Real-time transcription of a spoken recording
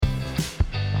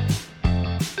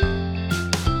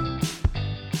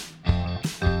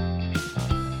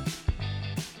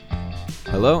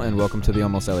Hello and welcome to the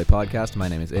Almost LA podcast. My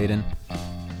name is Aiden.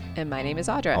 And my name is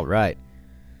Audra. All right.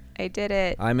 I did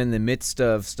it. I'm in the midst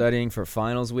of studying for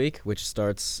finals week, which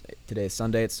starts today's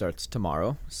Sunday. It starts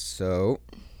tomorrow. So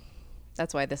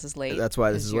that's why this is late. That's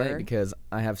why this is late, because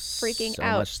I have so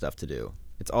much stuff to do.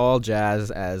 It's all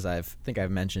jazz, as I think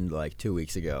I've mentioned like 2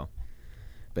 weeks ago.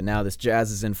 But now this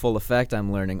jazz is in full effect.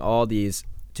 I'm learning all these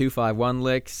 2-5-1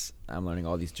 licks. I'm learning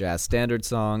all these jazz standard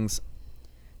songs.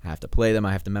 I have to play them.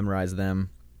 I have to memorize them.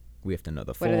 We have to know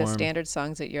the form. What are the standard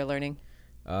songs that you're learning?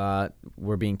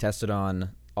 We're being tested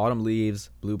on Autumn Leaves,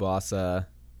 Blue Bossa,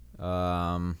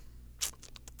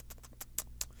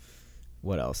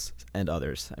 what else? And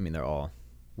others. I mean, they're all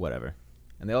whatever.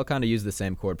 And they all kind of use the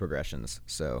same chord progressions.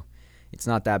 So it's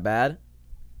not that bad,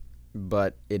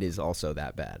 but it is also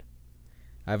that bad.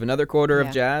 I have another quarter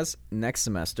of jazz next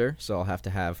semester, so I'll have to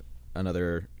have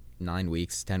another 9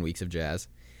 weeks, 10 weeks of jazz.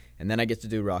 And then I get to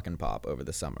do rock and pop over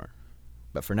the summer.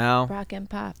 But for now, rock and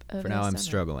pop over for now the I'm summer.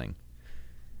 struggling.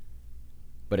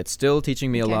 But it's still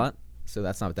teaching me a lot, so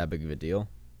that's not that big of a deal.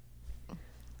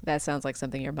 That sounds like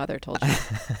something your mother told you.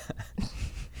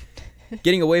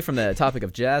 Getting away from the topic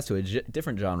of jazz to a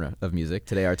different genre of music,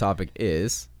 today our topic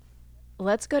is...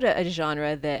 Let's go to a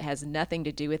genre that has nothing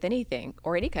to do with anything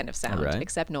or any kind of sound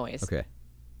except noise. Okay.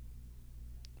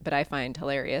 But I find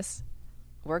hilarious.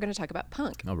 We're going to talk about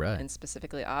punk. All right. And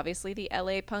specifically, obviously, the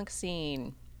LA punk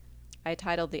scene. I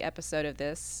titled the episode of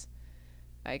this,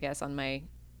 I guess, on my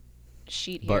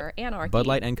sheet here, Anarchy. Bud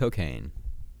Light and cocaine.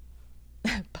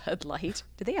 Bud Light?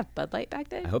 Did they have Bud Light back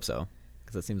then? I hope so,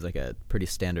 because it seems like a pretty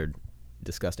standard,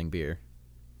 disgusting beer.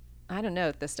 I don't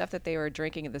know. The stuff that they were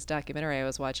drinking in this documentary I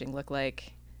was watching looked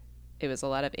like it was a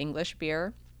lot of English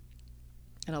beer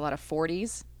and a lot of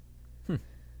 40s.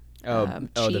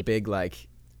 The big, like...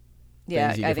 Yeah,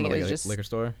 I think from it was just liquor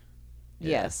store.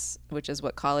 Yes, which is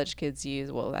what college kids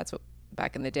use. Well, that's what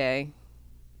back in the day.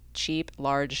 Cheap,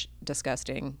 large,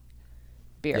 disgusting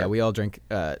beer. Yeah, we all drink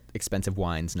expensive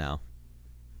wines now.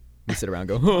 We sit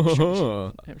around and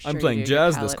go, I'm playing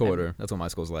jazz this quarter. That's what my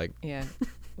school's like. Yeah,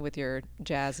 with your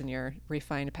jazz and your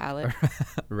refined palate.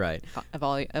 Right. Of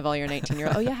all your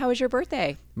 19-year-old. Oh yeah, how was your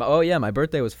birthday? My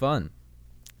birthday was fun.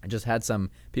 I just had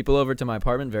some people over to my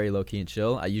apartment, very low key and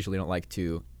chill. I usually don't like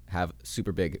to have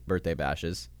super big birthday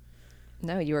bashes.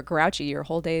 No, you were grouchy your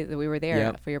whole day that we were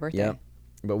there for your birthday. Yeah,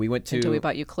 but we went to... Until we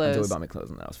bought you clothes. Until we bought me clothes,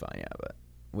 and that was fine, yeah. But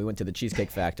we went to the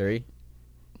Cheesecake Factory,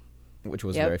 which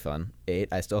was very fun.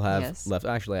 I still have left...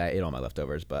 Actually, I ate all my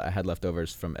leftovers, but I had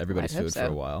leftovers from everybody's food for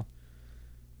a while.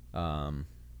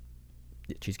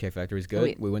 Cheesecake Factory's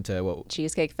good. We went to...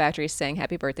 Cheesecake Factory sang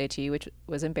happy birthday to you, which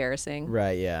was embarrassing.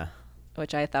 Right, yeah.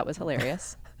 Which I thought was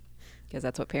hilarious. Because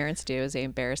that's what parents do, is they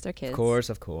embarrass their kids. Of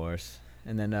course.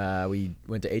 And then we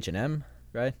went to H&M,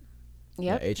 right?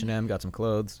 Yep. Yeah, H&M, got some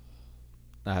clothes.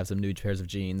 I have some new pairs of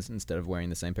jeans instead of wearing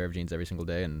the same pair of jeans every single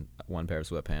day, and one pair of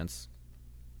sweatpants.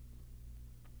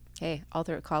 Hey, all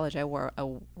through college, I wore a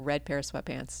red pair of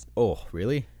sweatpants. Oh,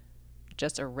 really?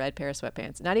 Just a red pair of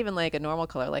sweatpants. Not even like a normal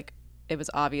color. Like, it was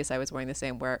obvious I was wearing the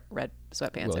same red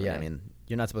sweatpants every day. I mean,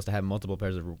 you're not supposed to have multiple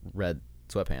pairs of red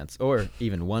sweatpants, or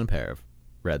even one pair of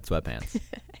red sweatpants.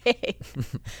 Hey.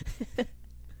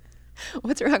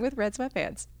 What's wrong with red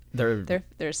sweatpants? They're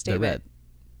a statement. They're red.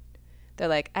 They're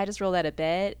like, I just rolled out of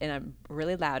bed and I'm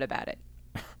really loud about it.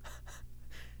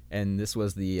 And this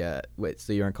was the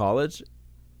so you're in college?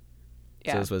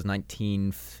 Yeah. So this was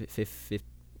 1950.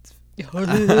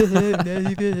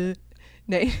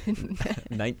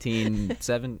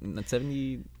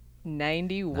 1970.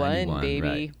 91, baby.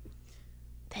 Right.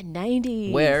 The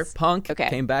 90s. Where punk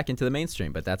came back into the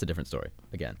mainstream, but that's a different story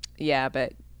again. Yeah,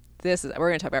 but we're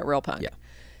going to talk about real punk. Yeah.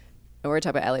 And we're going to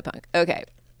talk about LA punk. Okay.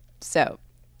 So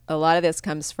a lot of this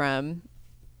comes from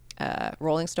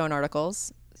Rolling Stone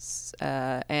articles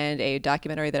and a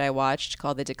documentary that I watched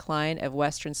called The Decline of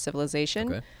Western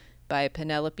Civilization by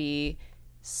Penelope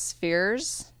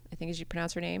Spheres, I think is you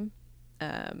pronounce her name.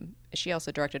 She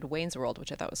also directed Wayne's World,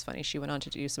 which I thought was funny. She went on to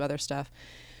do some other stuff.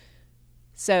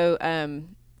 So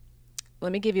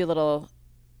let me give you a little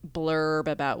blurb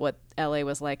about what LA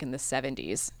was like in the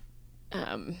 70s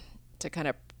to kind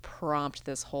of prompt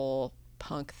this whole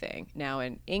punk thing. Now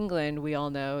in England, we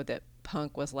all know that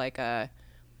punk was like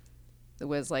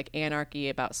anarchy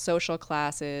about social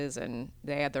classes, and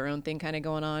they had their own thing kind of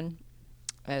going on.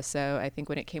 So I think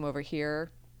when it came over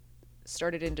here,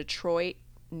 started in Detroit,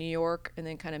 New York, and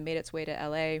then kind of made its way to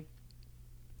LA.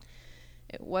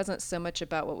 It wasn't so much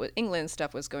about what England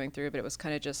stuff was going through, but it was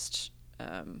kind of just,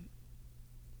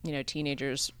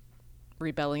 teenagers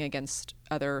rebelling against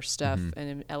other stuff,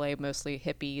 and in LA mostly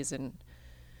hippies and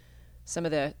some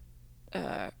of the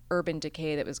urban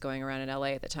decay that was going around in LA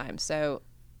at the time. So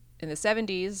in the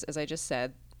 70s, as I just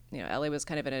said, LA was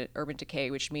kind of in an urban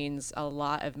decay, which means a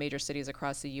lot of major cities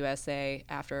across the USA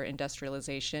after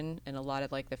industrialization and a lot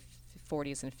of like the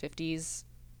 40s and 50s,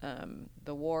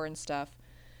 the war and stuff,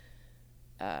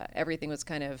 everything was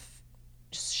kind of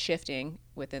just shifting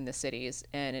within the cities.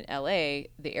 And in LA,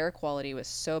 the air quality was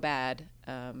so bad,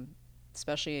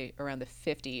 especially around the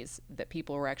 50s, that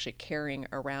people were actually carrying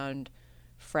around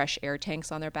fresh air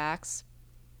tanks on their backs.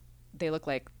 They look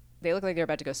like they're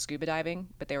about to go scuba diving,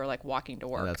 but they were like walking to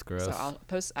work. Oh, that's gross.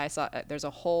 So I saw there's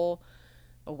a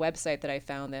website that I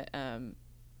found that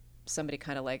somebody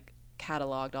kind of like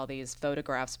cataloged all these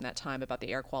photographs from that time about the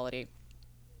air quality.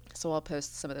 So I'll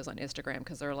post some of those on Instagram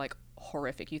because they're like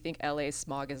horrific. You think LA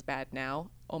smog is bad now?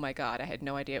 Oh my God, I had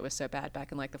no idea it was so bad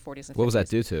back in like the 40s and 50s. What was that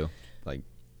due to? Like,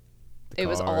 it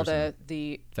was all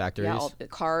the factories, all the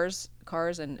cars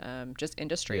and just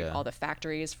industry. Yeah. All the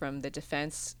factories from the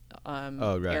defense,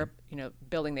 right.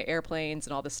 building the airplanes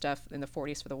and all this stuff in the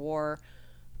 40s for the war,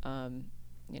 and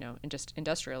just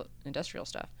industrial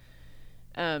stuff.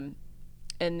 And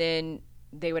then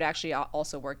they would actually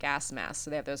also wear gas masks. So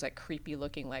they have those like creepy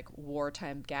looking like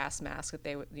wartime gas masks that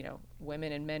they would,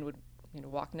 women and men would,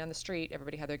 walking down the street.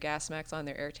 Everybody had their gas masks on,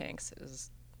 their air tanks. It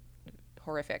was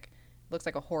horrific. Looks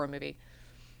like a horror movie.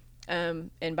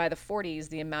 And by the 40s,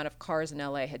 the amount of cars in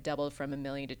LA had doubled from 1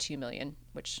 million to 2 million,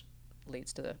 which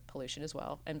leads to the pollution as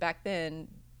well. And back then,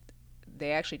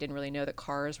 they actually didn't really know that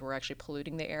cars were actually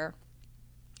polluting the air.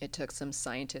 It took some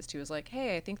scientist who was like,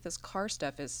 hey, I think this car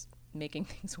stuff is making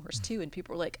things worse too. And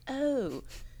people were like, oh,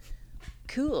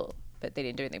 cool. But they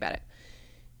didn't do anything about it.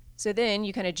 So then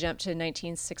you kind of jump to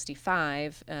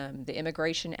 1965. The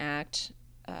Immigration Act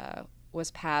was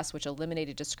passed, which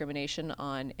eliminated discrimination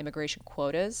on immigration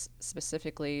quotas,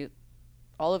 specifically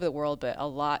all over the world, but a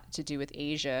lot to do with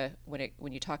Asia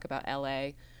when you talk about LA.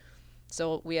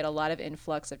 So we had a lot of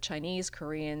influx of Chinese,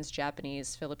 Koreans,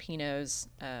 Japanese, Filipinos,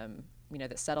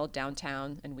 that settled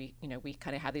downtown, and we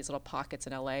kind of have these little pockets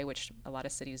in LA, which a lot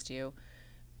of cities do,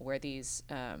 where these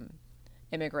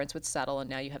immigrants would settle, and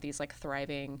now you have these like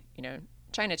thriving,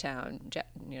 Chinatown,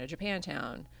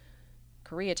 Japantown.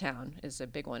 Koreatown is a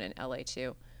big one in LA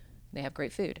too. They have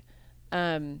great food.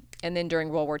 And then during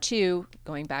World War II,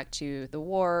 going back to the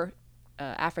war,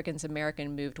 Africans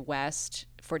American moved west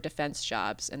for defense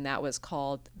jobs, and that was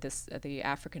called the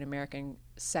African American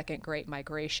Second Great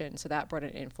Migration. So that brought an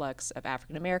influx of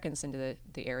African Americans into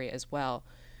the area as well.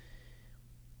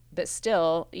 But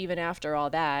still, even after all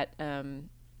that,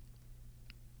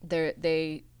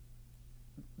 they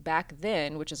back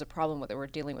then, which is a problem that we're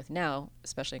dealing with now,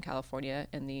 especially in California,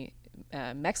 and the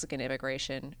Mexican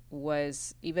immigration,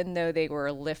 was even though they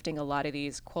were lifting a lot of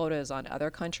these quotas on other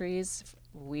countries,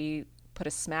 we put a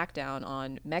smackdown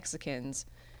on Mexicans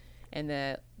and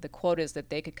the quotas that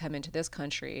they could come into this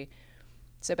country.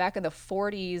 So back in the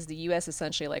 40s, the U.S.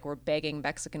 essentially were begging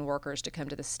Mexican workers to come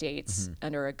to the States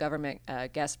under a government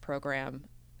guest program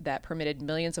that permitted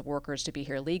millions of workers to be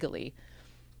here legally.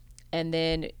 And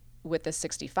then with the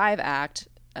 65 Act,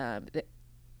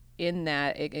 in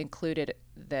that it included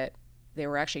that they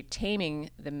were actually taming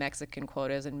the Mexican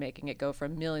quotas and making it go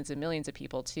from millions and millions of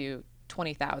people to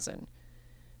 20,000.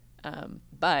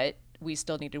 But we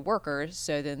still needed workers,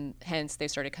 so then hence they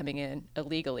started coming in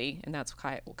illegally, and that's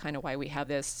kind of why we have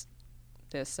this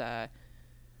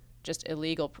just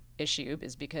illegal issue,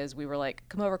 is because we were like,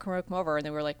 come over, and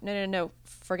then we were like, no,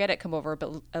 forget it, come over,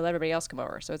 but let everybody else come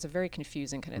over. So it's a very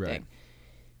confusing kind of thing.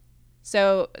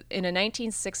 So in a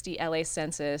 1960 LA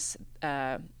census,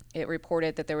 it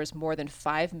reported that there was more than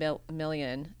 5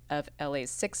 million of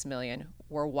LA's 6 million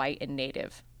were white and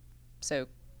native. So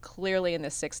clearly in the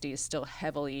 60s, still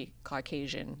heavily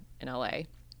Caucasian in LA,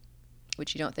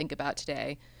 which you don't think about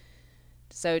today.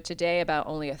 So today, about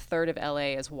only a third of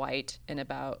LA is white and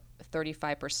about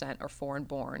 35% are foreign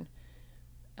born.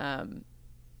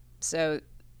 So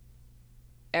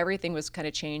everything was kind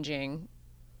of changing.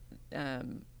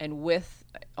 And with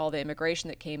all the immigration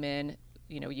that came in,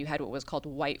 you had what was called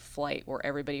white flight, where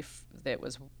everybody that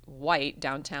was white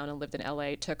downtown and lived in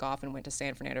LA took off and went to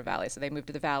San Fernando Valley. So they moved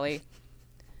to the Valley,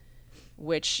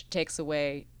 which takes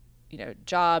away,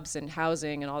 jobs and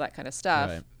housing and all that kind of stuff.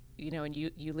 Right. And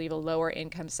you leave a lower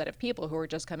income set of people who are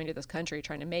just coming to this country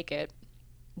trying to make it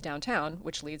downtown,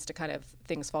 which leads to kind of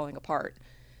things falling apart.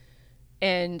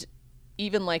 And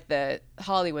even the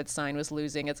Hollywood sign was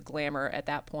losing its glamour at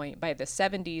that point. By the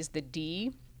 70s, the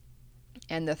D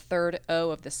and the third O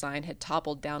of the sign had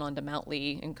toppled down onto Mount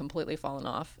Lee and completely fallen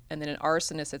off. And then an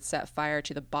arsonist had set fire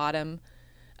to the bottom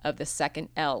of the second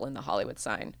L in the Hollywood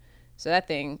sign. So that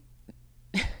thing,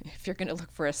 if you're going to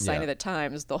look for a sign Yeah. of the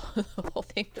times, the whole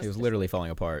thing It was literally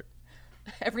falling apart.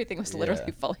 everything was literally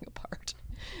Yeah. falling apart.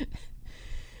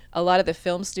 A lot of the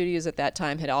film studios at that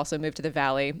time had also moved to the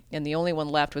Valley, and the only one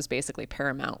left was basically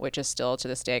Paramount, which is still to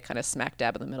this day kind of smack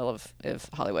dab in the middle of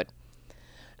Hollywood.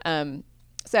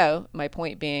 So my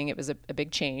point being, it was a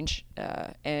big change,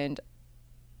 and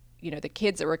the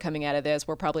kids that were coming out of this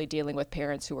were probably dealing with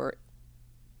parents who were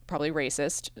probably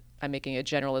racist. I'm making a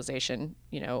generalization,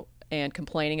 and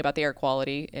complaining about the air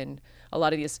quality, and a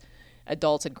lot of these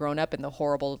adults had grown up in the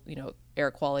horrible, air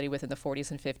quality within the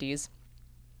 40s and 50s.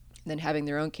 Then having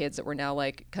their own kids that were now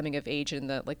like coming of age in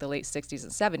the late 60s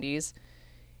and 70s,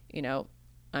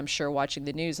 I'm sure watching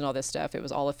the news and all this stuff, it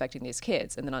was all affecting these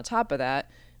kids. And then on top of that,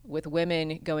 with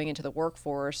women going into the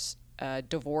workforce,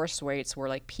 divorce rates were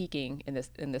like peaking in the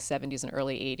 70s and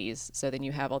early 80s. So then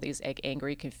you have all these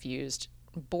angry, confused,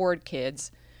 bored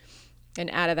kids, and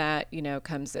out of that,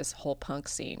 comes this whole punk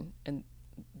scene, and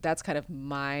that's kind of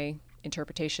my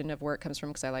interpretation of where it comes from,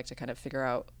 because I like to kind of figure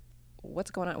out what's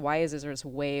going on. Why is there this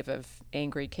wave of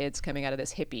angry kids coming out of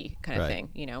this hippie kind of Right.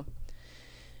 thing,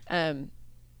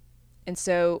 And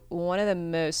so one of the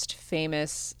most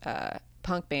famous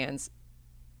punk bands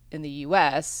in the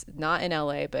U.S., not in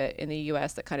L.A., but in the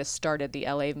U.S., that kind of started the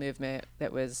L.A. movement,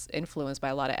 that was influenced by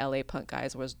a lot of L.A. punk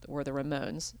guys, were the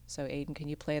Ramones. So Aiden, can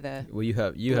you play the? Well, you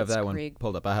have that one Blitzkrieg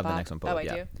pulled up. I have the Bop? next one pulled Oh, up. I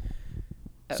Yeah. do.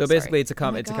 Oh, So basically, sorry. it's a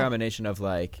Oh my it's a God. combination of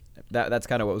like that's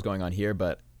kind of what was going on here,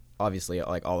 but obviously,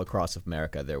 like all across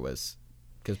America, there was,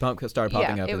 because punk started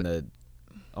popping Yeah, up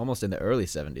almost in the early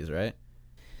 70s, right?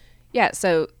 Yeah.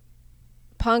 So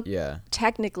punk Yeah.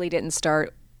 technically didn't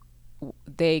start.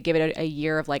 They give it a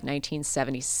year of like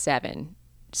 1977,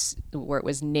 where it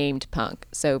was named punk.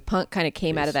 So punk kind of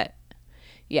came out of Yes. that.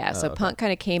 Yeah, so okay. punk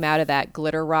kind of came out of that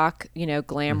glitter rock,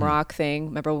 glam rock thing.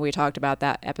 Remember when we talked about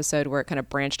that episode where it kind of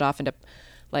branched off into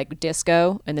like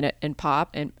disco and then and punk.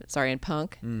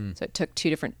 So it took two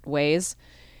different ways,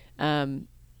 and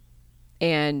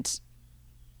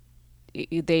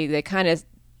they kind of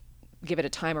give it a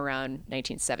time around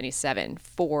 1977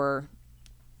 for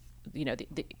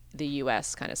the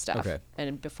U.S. kind of stuff. Okay.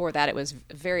 And before that, it was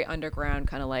very underground,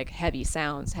 kind of like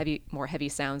more heavy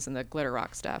sounds than the glitter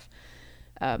rock stuff.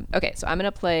 Okay, so I'm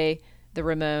gonna play the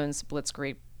Ramones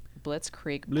Blitzkrieg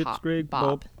Blitzkrieg Bop.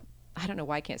 Bop. I don't know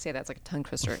why I can't say that. It's like a tongue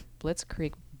twister.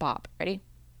 Blitzkrieg Bop. Ready?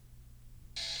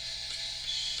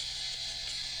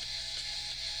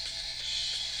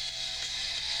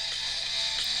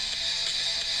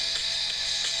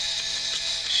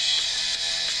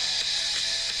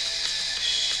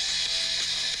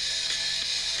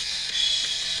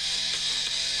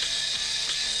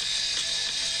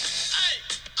 Aye,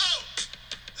 oh,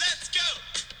 let's go.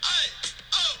 Aye,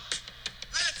 oh,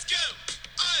 let's go.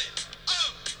 Aye,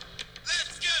 oh,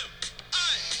 let's go.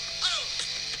 Aye, oh,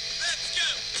 let's go.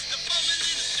 The moment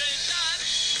in a straight line.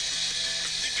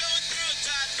 They're going through a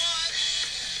tight one.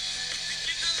 They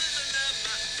give a little love,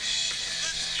 man.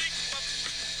 Let's drink up.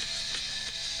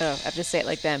 Oh, I have to say it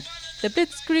like them. The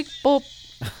Blitzkrieg Bop.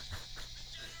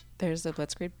 There's the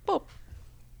Blitzkrieg Bop.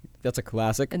 That's a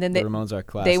classic. And then the Ramones are a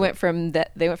classic. They went from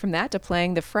that to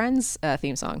playing the Friends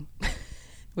theme song,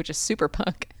 which is super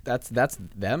punk. That's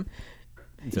them.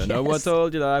 So no one Yes.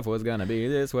 told you life was gonna be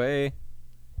this way.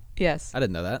 Yes, I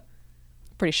didn't know that.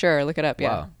 pretty sure. Look it up. Yeah,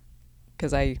 Wow.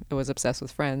 because I was obsessed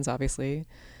with Friends, obviously,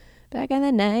 back in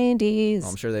the 90s.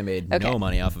 Well, I'm sure they made Okay. no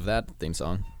money off of that theme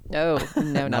song. No,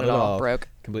 not at all. Broke.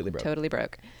 Completely broke. Totally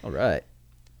broke. All right.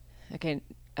 Okay.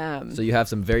 So you have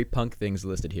some very punk things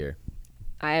listed here: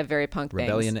 I have very punk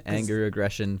rebellion, things. 'Cause- anger,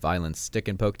 aggression, violence, stick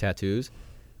and poke tattoos,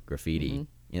 graffiti,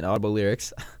 Mm-hmm. inaudible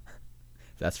lyrics.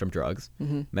 That's from drugs.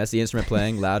 Mm-hmm. Messy instrument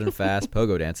playing, loud and fast,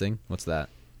 pogo dancing. What's that?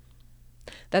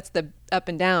 That's the up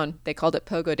and down. They called it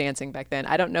pogo dancing back then.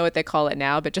 I don't know what they call it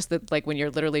now, but just like when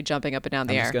you're literally jumping up and down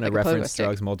the I'm air. just going to like a pogo reference stick.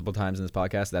 drugs multiple times in this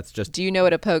podcast. That's just Do you know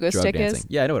what a pogo drug stick dancing. is?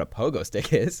 Yeah, I know what a pogo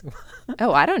stick is.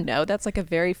 Oh, I don't know. That's like a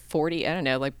very 40. I don't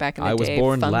know. Like back in the I was day.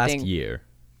 born fun last thing. year.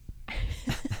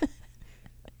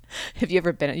 Have you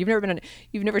ever been? You've never been on.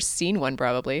 You've never seen one,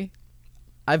 probably.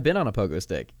 I've been on a pogo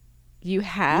stick. You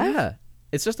have? Yeah.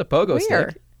 It's just a pogo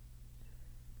Where? stick.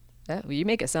 Oh, well, you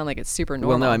make it sound like it's super normal.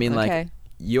 Well, no, I mean okay.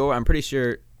 like I'm pretty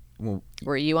sure. Well,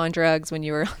 Were you on drugs when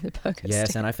you were on the pogo yes,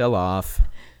 stick? and I fell off.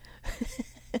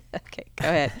 Okay, go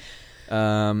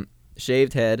ahead.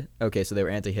 Shaved head. Okay, so they were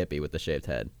anti-hippie with the shaved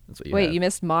head. That's what you Wait, have. you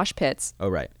missed mosh pits. Oh,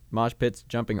 right. Mosh pits,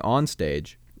 jumping on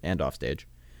stage and off stage.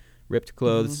 Ripped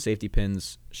clothes, Mm-hmm. safety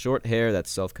pins, short hair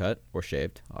that's self-cut or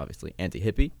shaved, obviously.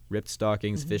 Anti-hippie, ripped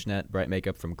stockings, Mm-hmm. fishnet, bright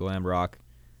makeup from glam rock.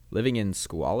 Living in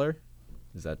squalor.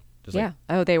 Is that just Yeah. like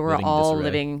Oh, they were living all disarray?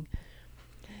 living.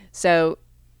 So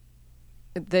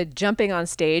the jumping on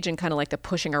stage and kind of like the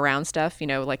pushing around stuff,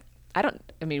 like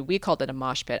I mean, we called it a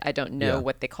mosh pit. I don't know Yeah.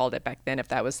 what they called it back then, if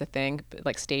that was the thing, but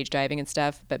like stage diving and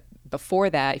stuff. But before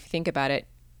that, if you think about it,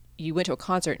 you went to a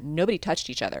concert, nobody touched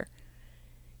each other.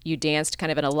 You danced kind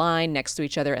of in a line next to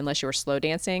each other unless you were slow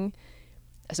dancing.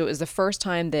 So it was the first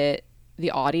time that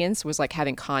the audience was like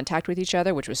having contact with each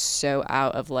other, which was so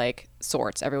out of like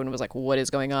sorts. Everyone was like, what is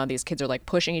going on? These kids are like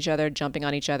pushing each other, jumping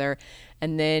on each other.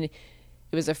 And then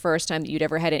it was the first time that you'd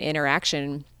ever had an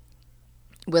interaction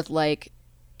with like,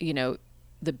 you know,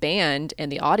 the band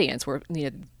and the audience were,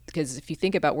 because if you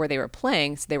think about where they were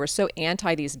playing, so they were so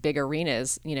anti these big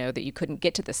arenas, that you couldn't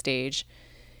get to the stage,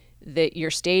 that your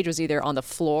stage was either on the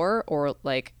floor or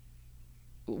like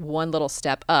one little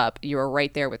step up. You were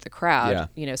right there with the crowd.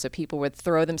 Yeah. So people would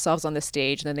throw themselves on the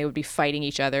stage and then they would be fighting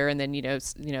each other, and then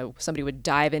somebody would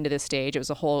dive into the stage. It was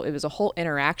a whole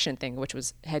interaction thing, which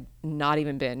had not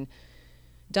even been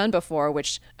done before,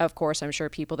 which of course I'm sure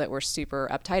people that were super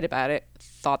uptight about it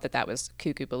thought that was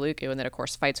cuckoo baluku, and then of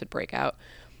course fights would break out.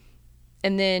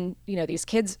 And then these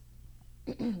kids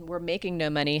were making no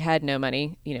money, had no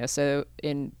money, so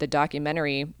in the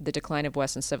documentary The Decline of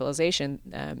Western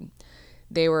Civilization,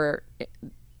 they were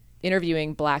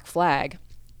interviewing Black Flag,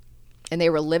 and they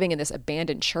were living in this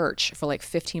abandoned church for like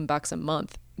 $15 a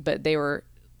month, but they were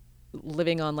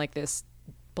living on like this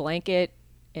blanket,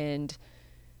 and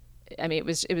I mean, it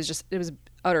was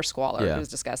utter squalor. Yeah. It was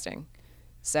disgusting.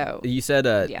 So You said,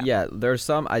 Yeah. yeah, there's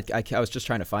some, I was just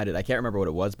trying to find it. I can't remember what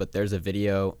it was, but there's a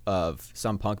video of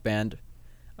some punk band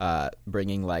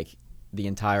bringing like the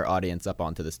entire audience up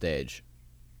onto the stage.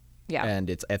 yeah,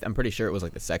 And I'm pretty sure it was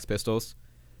like the Sex Pistols.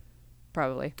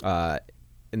 probably.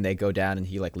 And they go down and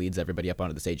he like leads everybody up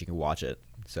onto the stage. You can watch it.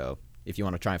 So if you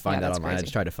want to try and find Yeah, that that's online, I crazy.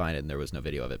 just tried to find it and there was no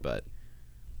video of it, but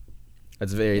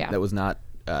Yeah. that was not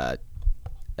a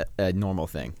normal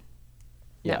thing.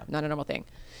 No, Yeah. not a normal thing.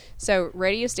 So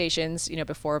radio stations,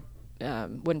 before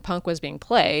when punk was being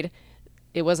played,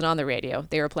 it wasn't on the radio.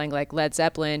 They were playing like Led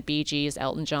Zeppelin, Bee Gees,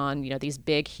 Elton John, these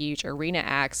big, huge arena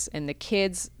acts. And the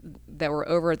kids that were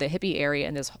over the hippie area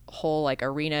and this whole like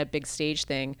arena, big stage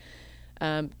thing,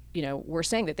 were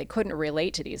saying that they couldn't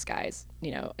relate to these guys.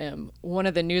 One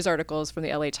of the news articles from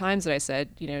the LA Times that I said,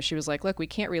 she was like, look, we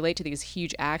can't relate to these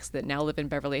huge acts that now live in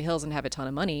Beverly Hills and have a ton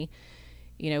of money.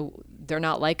 They're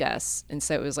not like us. And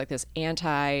so it was like this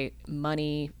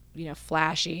anti-money,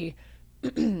 flashy,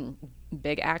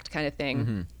 big act kind of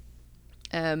thing.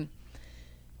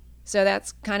 So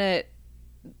that's kind of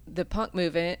the punk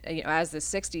movement, as the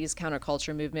 60s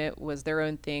counterculture movement was their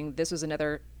own thing. This was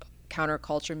another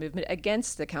counterculture movement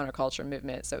against the counterculture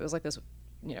movement. So it was like this,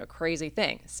 crazy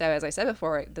thing. So as I said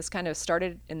before, this kind of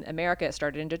started in America. It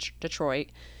started in Detroit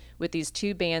with these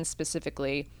two bands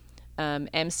specifically,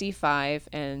 MC5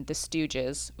 and the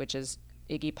Stooges, which is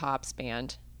Iggy Pop's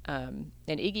band. And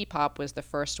Iggy Pop was the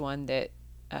first one that,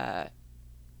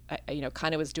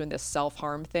 kind of was doing this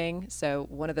self-harm thing. So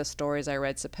one of the stories I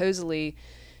read, supposedly,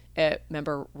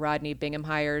 remember Rodney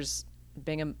Binghamheimer's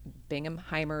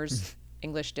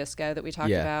English disco that we talked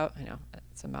Yeah. about? I know,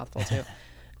 it's a mouthful too.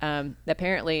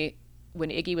 Apparently, when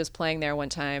Iggy was playing there one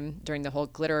time during the whole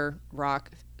glitter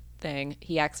rock thing,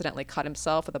 he accidentally cut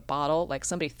himself with a bottle. Like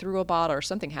somebody threw a bottle or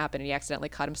something happened, and he accidentally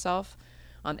cut himself,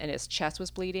 and his chest was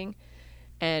bleeding.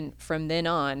 And from then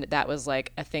on, that was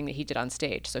like a thing that he did on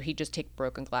stage. So he'd just take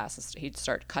broken glasses. He'd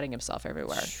start cutting himself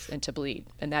everywhere and to bleed.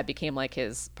 And that became like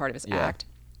his part of his Yeah. act.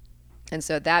 And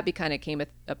so that kind of became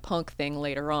a punk thing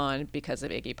later on because of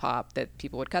Iggy Pop, that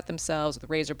people would cut themselves with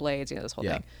razor blades, this whole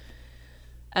Yeah.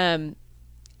 thing.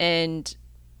 And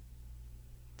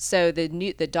so the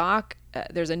doc,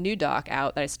 there's a new doc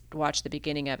out that I watched the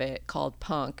beginning of it called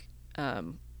Punk,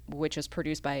 which was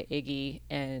produced by Iggy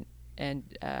and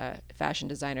fashion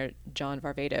designer John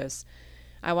Varvatos.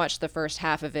 I watched the first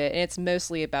half of it, and it's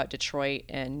mostly about Detroit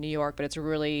and New York, but it's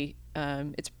really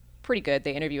it's pretty good.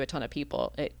 They interview a ton of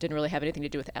people. It didn't really have anything to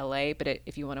do with LA, but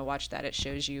if you want to watch that, it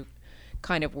shows you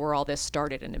kind of where all this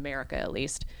started in America, at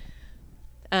least.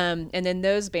 And then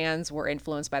those bands were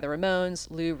influenced by the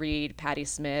Ramones, Lou Reed, Patti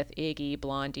Smith, Iggy,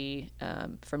 Blondie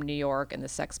from New York, and the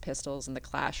Sex Pistols and the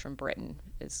Clash from Britain.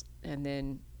 And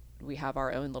then we have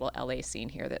our own little LA scene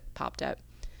here that popped up.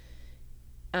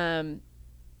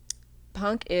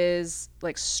 Punk is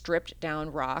like stripped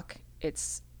down rock.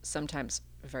 It's sometimes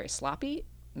very sloppy,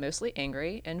 mostly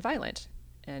angry and violent.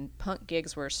 And punk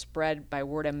gigs were spread by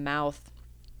word of mouth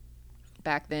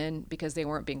back then because they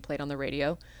weren't being played on the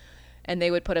radio. And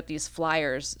they would put up these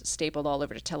flyers stapled all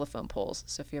over to telephone poles.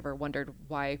 So if you ever wondered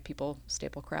why people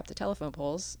staple crap to telephone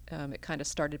poles, it kind of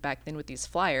started back then with these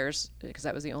flyers because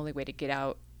that was the only way to get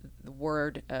out the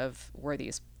word of where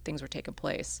these things were taking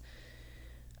place.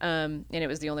 And it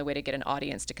was the only way to get an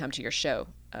audience to come to your show,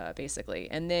 basically.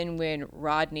 And then when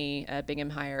Rodney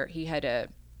Binghamhire, he had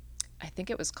I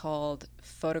think it was called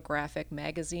Photographic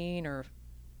Magazine or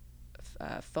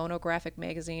Phonographic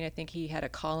Magazine. I think he had a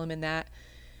column in that.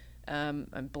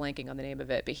 I'm blanking on the name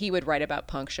of it, but he would write about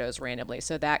punk shows randomly.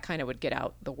 So that kind of would get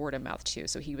out the word of mouth too.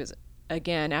 So he was,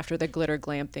 again, after the glitter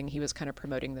glam thing, he was kind of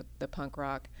promoting the punk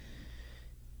rock.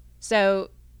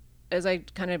 So as I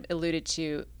kind of alluded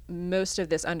to, most of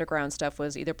this underground stuff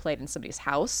was either played in somebody's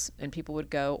house and people would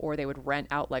go, or they would rent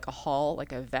out like a hall,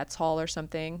 like a vet's hall or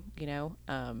something, you know.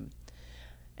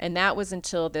 And that was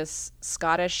until this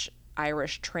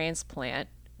Scottish-Irish transplant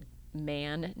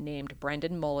man named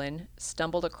Brendan Mullen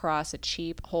stumbled across a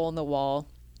cheap hole-in-the-wall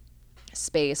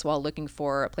space while looking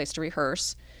for a place to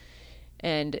rehearse.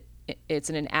 And it's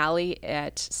in an alley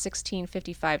at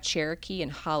 1655 Cherokee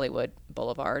and Hollywood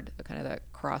Boulevard, kind of the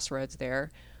crossroads there,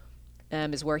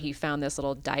 is where he found this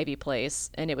little divey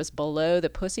place. And it was below the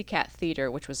Pussycat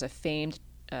Theater, which was a famed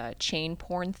chain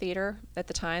porn theater at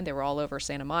the time. They were all over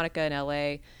Santa Monica and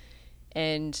LA.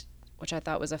 And which I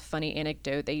thought was a funny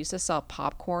anecdote. They used to sell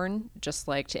popcorn just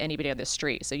like to anybody on the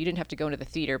street. So you didn't have to go into the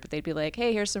theater, but they'd be like,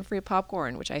 hey, here's some free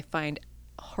popcorn, which I find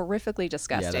horrifically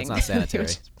disgusting. Yeah, that's not sanitary.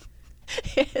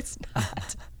 It's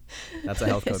not. That's a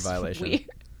health code violation. Weird.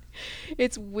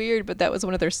 It's weird, but that was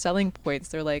one of their selling points.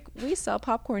 They're like, we sell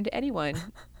popcorn to anyone.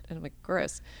 And I'm like,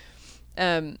 gross.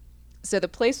 So the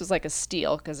place was like a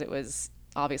steal because it was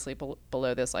obviously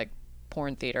below this like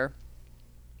porn theater.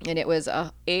 And it was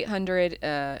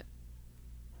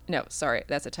no, sorry,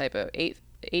 that's a typo.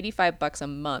 $85 a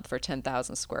month for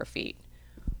 10,000 square feet.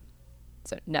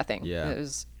 So nothing. Yeah.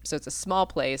 So it's a small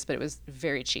place, but it was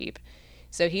very cheap.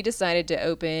 So he decided to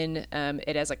open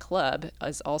it as a club,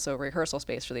 as also a rehearsal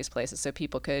space for these places, so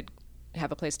people could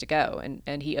have a place to go.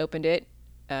 And he opened it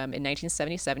in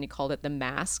 1977. He called it The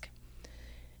Mask.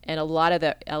 And a lot of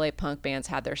the LA punk bands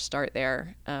had their start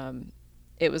there.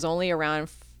 It was only around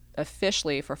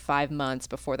officially for 5 months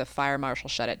before the fire marshal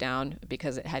shut it down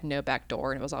because it had no back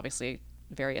door and it was obviously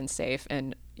very unsafe.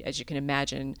 And as you can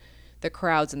imagine, the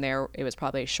crowds in there, it was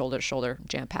probably shoulder to shoulder,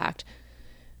 jam packed.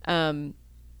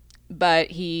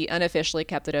 But he unofficially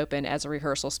kept it open as a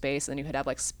rehearsal space, and you could have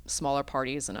like smaller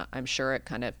parties. And I'm sure it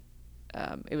kind of,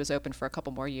 it was open for a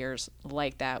couple more years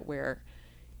like that, where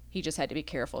he just had to be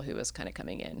careful who was kind of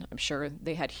coming in. I'm sure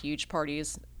they had huge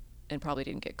parties and probably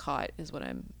didn't get caught, is what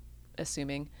I'm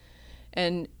assuming.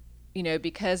 And, you know,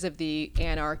 because of the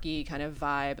anarchy kind of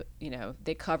vibe, you know,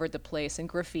 they covered the place in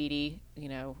graffiti. You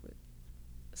know,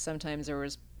 sometimes there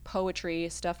was poetry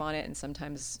stuff on it, and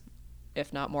sometimes,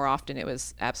 if not more often, it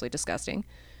was absolutely disgusting.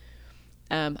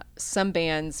 Some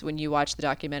bands, when you watch the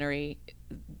documentary,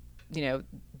 you know,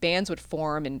 bands would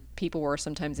form and people were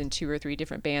sometimes in 2 or 3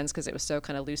 different bands because it was so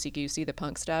kind of loosey-goosey, the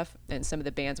punk stuff. And some of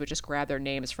the bands would just grab their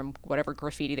names from whatever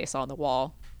graffiti they saw on the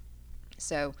wall.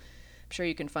 So I'm sure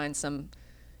you can find some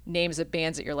names of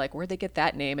bands that you're like, where'd they get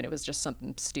that name? And it was just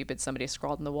something stupid somebody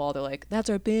scrawled on the wall. They're like, that's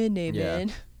our band name,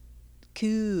 man.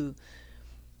 Cool.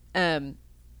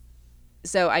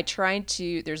 So I tried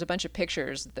to, there's a bunch of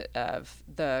pictures of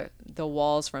the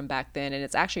walls from back then, and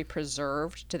it's actually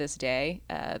preserved to this day.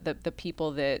 The people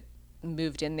that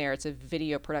moved in there, it's a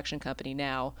video production company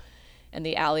now, and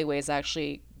the alleyway's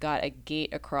actually got a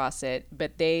gate across it,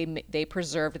 but they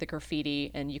preserved the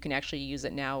graffiti, and you can actually use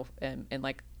it now in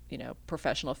like, you know,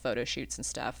 professional photo shoots and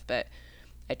stuff. But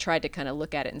I tried to kind of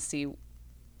look at it and see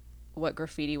what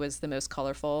graffiti was the most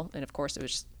colorful, and of course it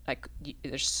was just, like,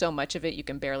 there's so much of it you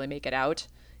can barely make it out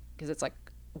because it's like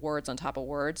words on top of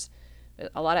words,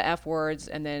 a lot of F words.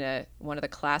 And then one of the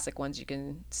classic ones you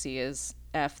can see is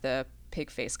F the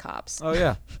pig face cops. Oh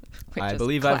yeah. I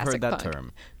believe I've heard classic that punk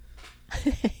term.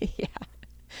 Yeah.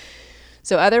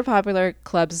 So other popular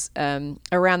clubs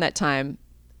around that time,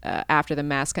 after the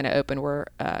Mask kind of opened, were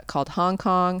called Hong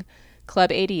Kong,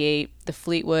 Club 88, the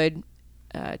Fleetwood,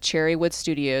 Cherrywood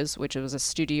Studios, which was a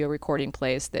studio recording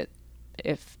place that,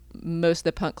 if most of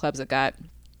the punk clubs that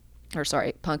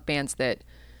punk bands that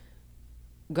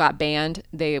got banned,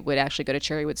 they would actually go to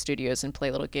Cherrywood Studios and play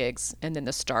little gigs. And then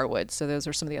the Starwood. So those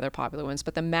are some of the other popular ones.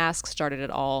 But the Mask started it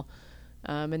all.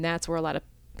 And that's where a lot of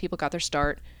people got their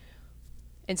start.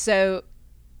 And so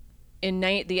in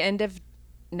the end of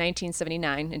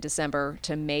 1979, in December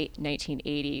to May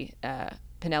 1980,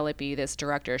 Penelope, this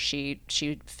director, she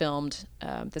filmed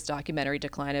this documentary,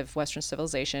 Decline of Western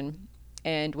Civilization.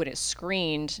 And when it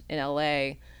screened in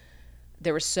LA,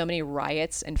 there were so many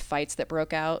riots and fights that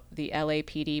broke out. The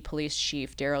LAPD police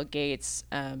chief, Daryl Gates,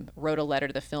 wrote a letter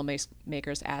to the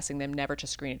filmmakers asking them never to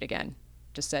screen it again.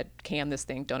 Just said, cam this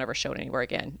thing, don't ever show it anywhere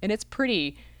again. And it's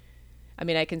pretty, I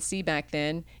mean, I can see back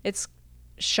then, it's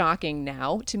shocking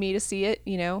now to me to see it,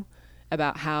 you know,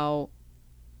 about how,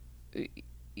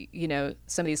 you know,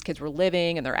 some of these kids were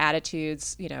living and their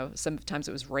attitudes, you know, sometimes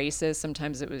it was racist,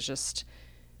 sometimes it was just,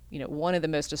 you know, one of the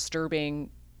most disturbing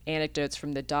anecdotes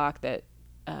from the doc that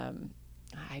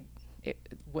it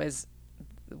was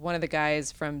one of the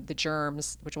guys from The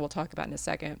Germs, which we'll talk about in a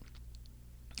second.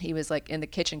 He was like in the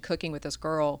kitchen cooking with this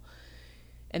girl,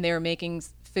 and they were making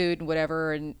food and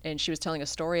whatever, and she was telling a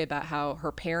story about how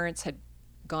her parents had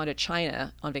gone to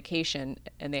China on vacation,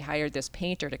 and they hired this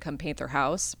painter to come paint their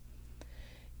house,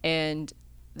 and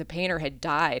the painter had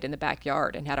died in the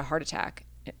backyard and had a heart attack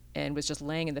and was just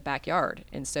laying in the backyard.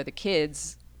 And so the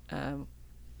kids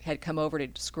had come over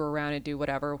to screw around and do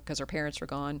whatever because her parents were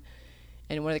gone.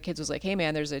 And one of the kids was like, "Hey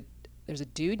man, there's a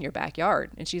dude in your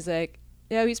backyard." And she's like,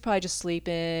 "No, he's probably just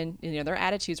sleeping." And, you know, their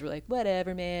attitudes were like,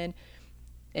 "Whatever, man."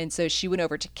 And so she went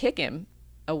over to kick him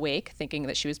awake, thinking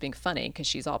that she was being funny because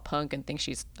she's all punk and thinks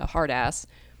she's a hard ass.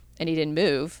 And he didn't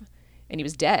move, and he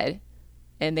was dead.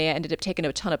 And they ended up taking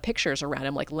a ton of pictures around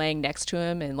him, like laying next to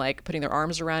him and like putting their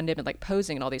arms around him and like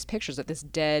posing in all these pictures of this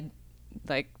dead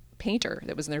like painter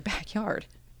that was in their backyard.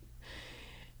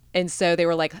 And so they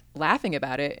were like laughing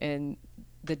about it. And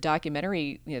the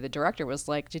documentary, you know, the director was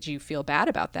like, "Did you feel bad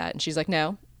about that?" And she's like,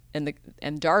 "No." And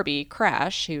Darby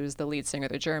Crash, who was the lead singer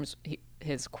of the Germs,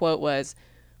 his quote was,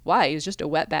 "Why? He was just a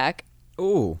wetback."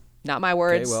 Ooh. Not my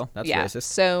words. Okay, well, that's yeah. racist.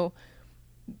 So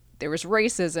there was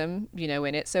it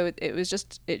in it. So it was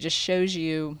just, it just shows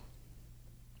you,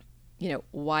 you know,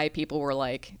 why people were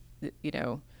like, you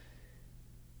know,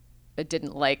 it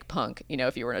didn't like punk, you know,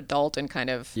 if you were an adult and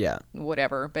kind of Yeah.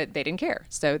 whatever, but they didn't care.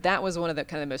 So that was one of the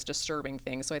kind of the most disturbing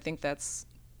things. So I think that's,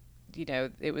 you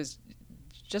know, it was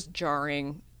just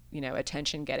jarring, you know,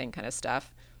 attention getting kind of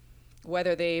stuff.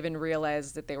 Whether they even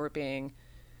realized that they were being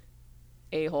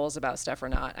a-holes about stuff or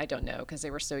not, I don't know, because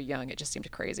they were so young. It just seemed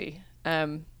crazy.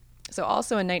 So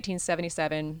also in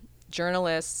 1977,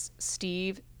 journalists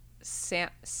Steve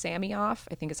Samioff,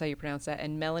 I think is how you pronounce that,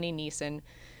 and Melanie Neeson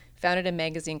founded a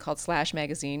magazine called Slash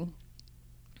Magazine.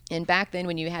 And back then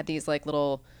when you had these like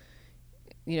little,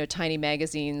 you know, tiny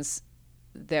magazines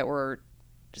that were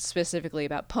specifically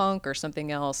about punk or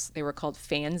something else, they were called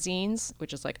fanzines,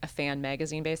 which is like a fan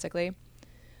magazine basically.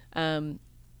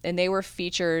 And they were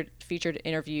featured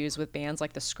interviews with bands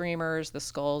like the Screamers, the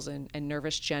Skulls, and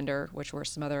Nervous Gender, which were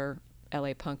some other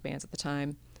LA punk bands at the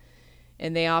time.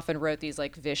 And they often wrote these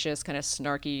like vicious, kind of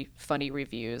snarky, funny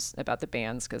reviews about the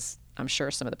bands because I'm sure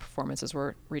some of the performances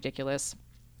were ridiculous.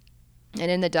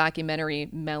 And in the documentary,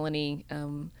 Melanie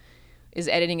is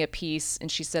editing a piece,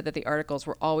 and she said that the articles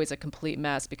were always a complete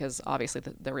mess because obviously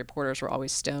the reporters were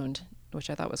always stoned, which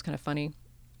I thought was kind of funny.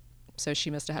 So she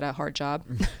must have had a hard job.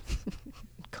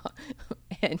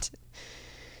 And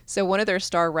so one of their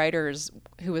star writers,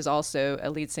 who was also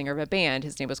a lead singer of a band,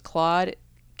 his name was Claude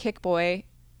Kickboy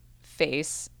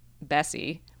Face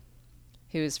Bessie,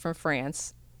 who's from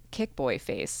France. Kickboy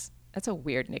Face. That's a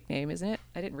weird nickname, isn't it?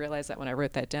 I didn't realize that when I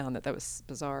wrote that down, that was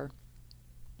bizarre.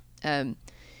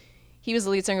 He was the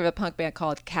lead singer of a punk band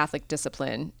called Catholic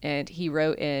Discipline, and he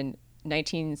wrote in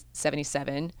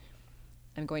 1977,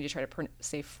 I'm going to try to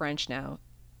say French now,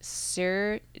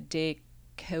 Sir de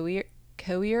Coeur.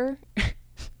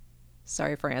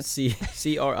 Sorry, France.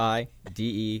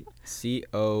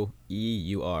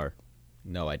 CRIDECOEUR.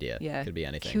 No idea. Yeah. Could be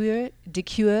anything. Coeur.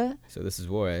 So this is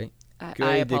Warre.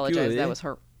 I apologize.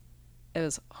 It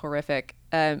was horrific,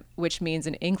 which means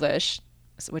in English,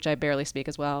 which I barely speak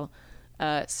as well.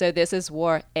 So this is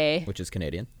War A. Which is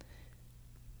Canadian.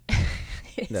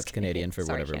 That's Canadian for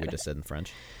Sorry, whatever Canada. we just said in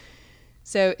French.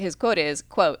 So his quote is,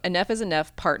 quote, "Enough is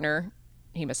enough, partner."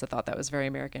 He must have thought that was very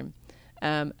American.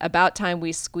 About time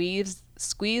we squeezed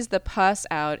the pus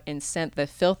out and sent the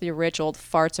filthy rich old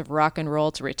farts of rock and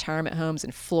roll to retirement homes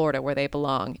in Florida where they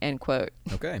belong, end quote.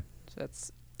 Okay. So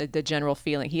that's the general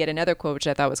feeling. He had another quote, which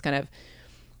I thought was kind of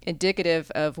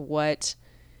indicative of what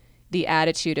the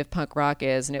attitude of punk rock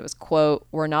is. And it was, quote,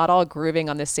 "We're not all grooving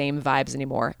on the same vibes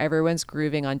anymore. Everyone's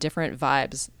grooving on different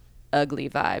vibes, ugly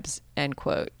vibes," end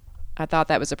quote. I thought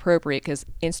that was appropriate because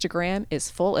Instagram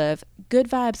is full of good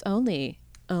vibes only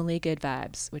good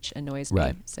vibes, which annoys me.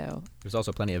 Right. So There's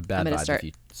also plenty of bad gonna vibes start- if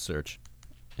you search.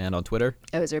 And on Twitter.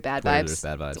 is there bad Twitter, vibes? there's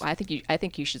bad vibes. So I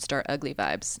think you should start ugly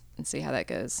vibes and see how that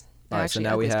goes. All right, Actually, so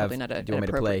now we ugly is have. probably not Do you want me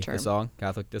to play appropriate the term. song,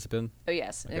 Catholic Discipline? Oh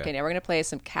yes. Okay. Okay. Now we're gonna play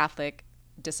some Catholic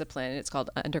Discipline. It's called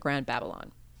Underground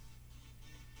Babylon.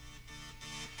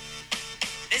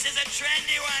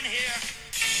 man here.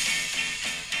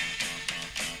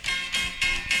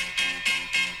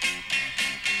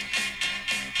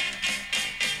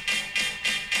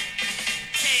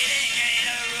 Sitting in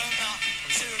a room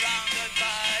surrounded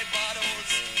by bottles.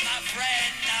 My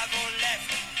friend never left,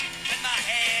 but my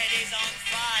head is on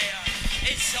fire.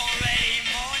 It's already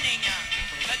morning,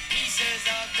 but pieces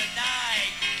of the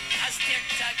night are still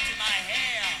stuck to my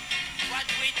hair. What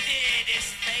we did is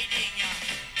fading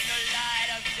in the light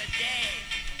of the day.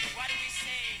 What we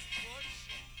say is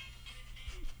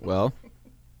bullshit. Well,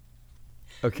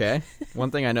 okay.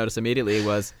 One thing I noticed immediately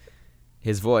was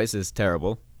his voice is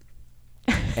terrible,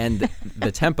 and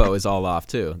the tempo is all off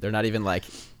too. They're not even like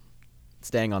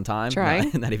staying on time.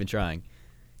 Trying? Not even trying.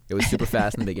 It was super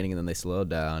fast in the beginning, and then they slowed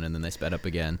down, and then they sped up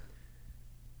again.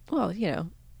 Well, you know,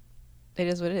 it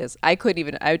is what it is. I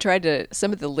tried to,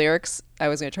 some of the lyrics, I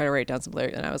was going to try to write down some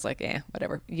lyrics, and I was like,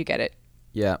 whatever. You get it.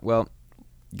 Yeah, well,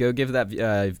 go give that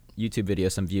YouTube video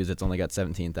some views. It's only got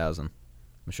 17,000.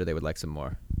 I'm sure they would like some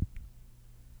more.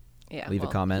 Yeah. Leave a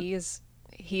comment.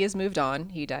 He has moved on.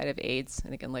 He died of AIDS, I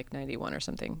think in like 91 or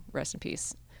something. Rest in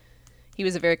peace. He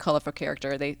was a very colorful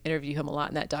character. They interview him a lot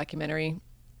in that documentary.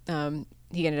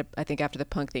 He ended up, I think after the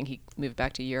punk thing, he moved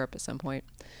back to Europe at some point.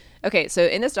 Okay, so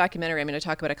in this documentary, I'm going to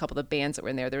talk about a couple of the bands that were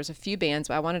in there. There was a few bands,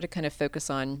 but I wanted to kind of focus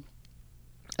on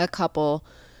a couple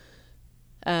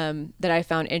that I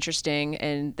found interesting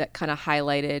and that kind of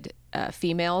highlighted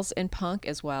females in punk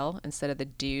as well, instead of the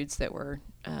dudes that were,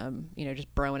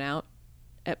 just broing out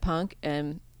at punk.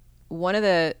 And one of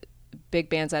the big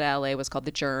bands out of LA was called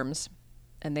The Germs,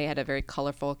 and they had a very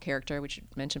colorful character, which you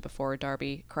mentioned before,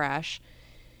 Darby Crash.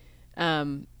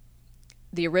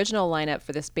 The original lineup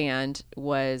for this band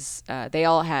was they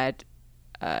all had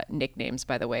nicknames,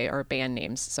 by the way, or band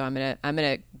names. So I'm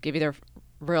gonna give you their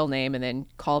real name and then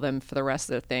call them for the rest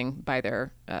of the thing by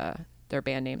their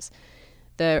band names.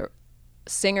 The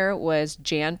singer was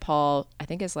Jan Paul. I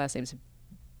think his last name's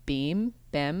Beahm,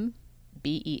 Beahm.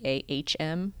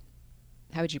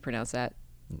 How would you pronounce that?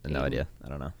 No idea. I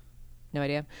don't know. No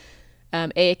idea.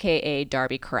 AKA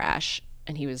Darby Crash,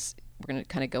 and we're going to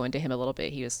kind of go into him a little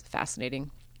bit. He was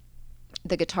fascinating.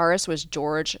 The guitarist was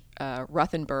George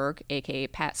Ruthenberg, a.k.a.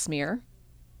 Pat Smear.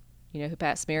 You know who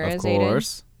Pat Smear is, Aiden? Of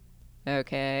course.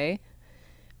 Okay.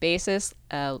 Bassist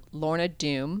Lorna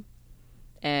Doom,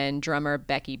 and drummer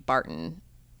Becky Barton,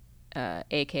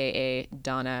 a.k.a.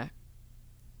 Donna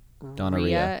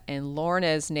Rhea. And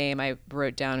Lorna's name I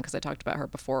wrote down because I talked about her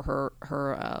before.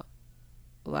 Her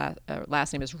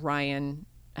last name is Ryan,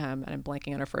 and I'm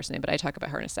blanking on her first name, but I talk about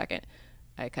her in a second.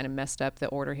 I kind of messed up the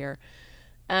order here.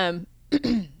 The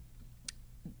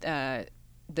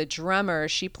drummer,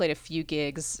 she played a few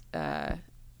gigs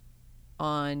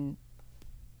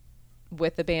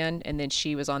with the band, and then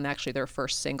she was on actually their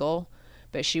first single,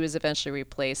 but she was eventually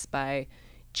replaced by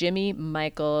Jimmy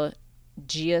Michael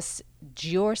Giorsetti,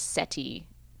 Giorsetti,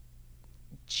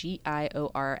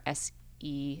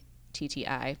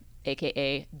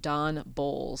 aka Don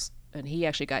Bowles. And he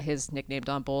actually got his nickname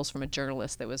Don Bowles from a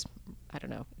journalist that was, I don't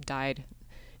know, died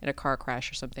in a car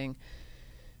crash or something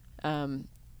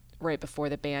right before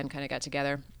the band kind of got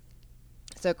together.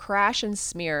 So Crash and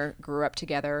Smear grew up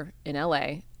together in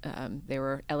LA. They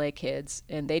were LA kids,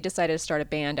 and they decided to start a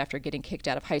band after getting kicked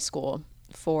out of high school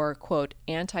for, quote,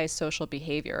 antisocial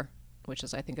behavior, which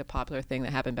is, I think, a popular thing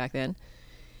that happened back then.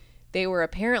 They were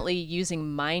apparently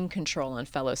using mind control on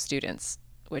fellow students,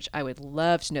 which I would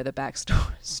love to know the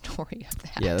backstory of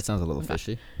that. Yeah, that sounds a little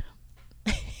fishy.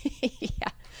 Yeah.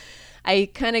 I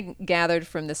kind of gathered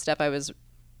from the stuff I was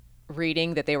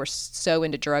reading that they were so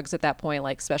into drugs at that point,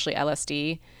 like especially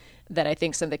LSD, that I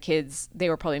think some of the kids, they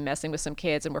were probably messing with some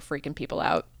kids and were freaking people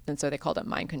out. And so they called it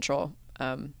mind control.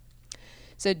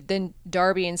 So then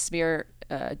Darby and Smear,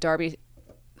 Darby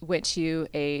went to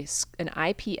an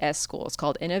IPS school. It's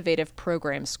called Innovative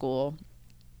Program School,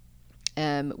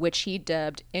 which he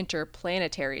dubbed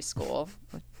Interplanetary School.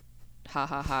 Ha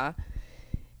ha ha.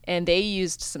 And they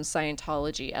used some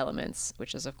Scientology elements,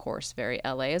 which is, of course, very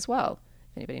LA as well.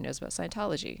 If anybody knows about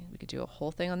Scientology, we could do a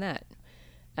whole thing on that.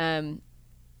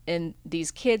 And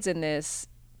these kids in this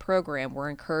program were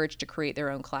encouraged to create their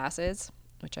own classes,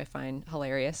 which I find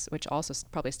hilarious, which also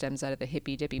probably stems out of the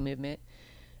hippy dippy movement.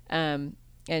 And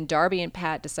Darby and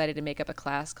Pat decided to make up a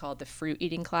class called the fruit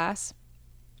eating class,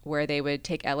 where they would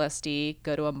take LSD,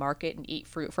 go to a market, and eat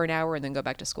fruit for an hour, and then go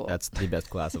back to school. That's the best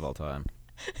class of all time.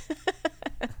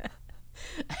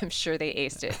 I'm sure they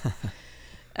aced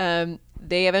it.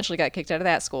 They eventually got kicked out of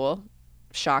that school.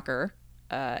 Shocker.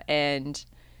 And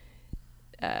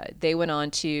they went on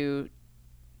to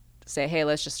say, hey,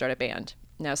 let's just start a band.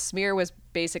 Now, Smear was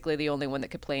basically the only one that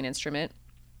could play an instrument.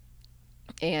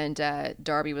 And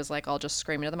Darby was like, I'll just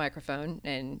scream into the microphone.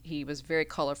 And he was very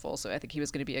colorful, so I think he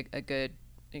was going to be a good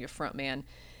front man.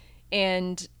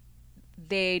 And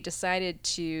they decided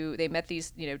they met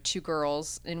these, two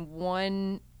girls. In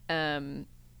one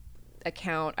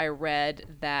account I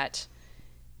read that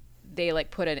they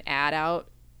like put an ad out.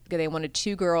 They wanted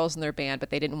two girls in their band, but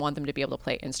they didn't want them to be able to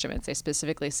play instruments. They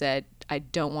specifically said, I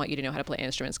don't want you to know how to play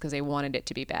instruments, because they wanted it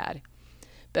to be bad.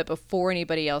 But before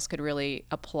anybody else could really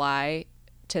apply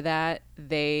to that,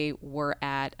 they were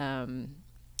at the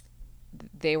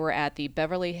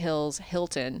Beverly Hills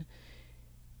Hilton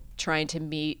trying to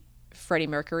meet Freddie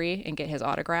Mercury and get his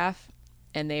autograph,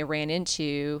 and they ran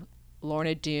into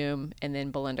Lorna Doone and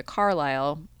then Belinda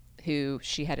Carlisle, who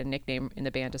she had a nickname in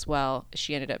the band as well.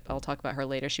 She ended up, I'll talk about her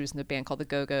later, she was in the band called the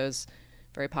Go-Go's,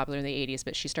 very popular in the 80s,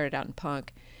 but she started out in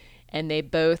punk. And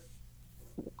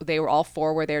they were all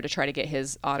four were there to try to get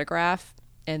his autograph.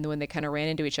 And when they kind of ran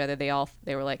into each other, they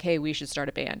were like, hey, we should start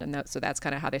a band. And so that's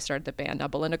kind of how they started the band. Now,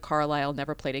 Belinda Carlisle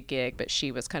never played a gig, but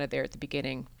she was kind of there at the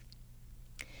beginning.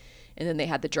 And then they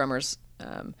had the drummers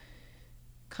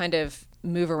kind of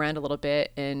move around a little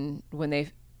bit. And when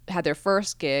they had their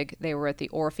first gig, they were at the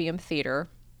Orpheum Theater.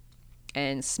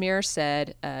 And Smear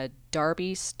said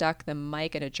Darby stuck the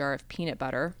mic in a jar of peanut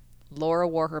butter. Laura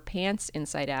wore her pants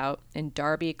inside out, and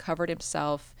Darby covered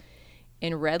himself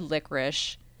in red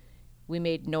licorice. We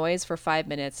made noise for 5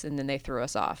 minutes, and then they threw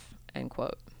us off, end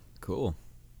quote. Cool.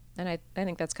 And I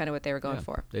think that's kind of what they were going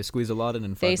for. They squeeze a lot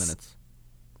in 5 minutes.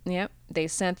 Yep. They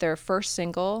sent their first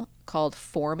single called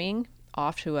Forming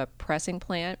off to a pressing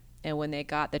plant, and when they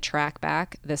got the track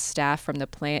back, the staff from the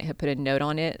plant had put a note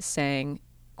on it saying,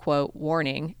 quote,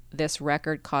 warning, this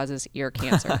record causes ear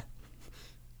cancer.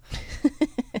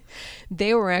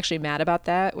 They were actually mad about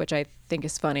that, which I think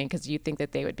is funny, because you think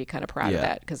that they would be kind of proud of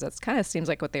that, because that's kind of seems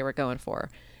like what they were going for.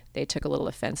 They took a little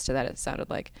offense to that, it sounded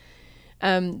like.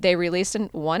 They released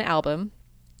one album.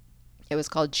 It was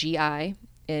called G.I.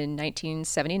 in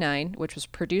 1979, which was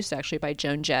produced actually by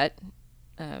Joan Jett.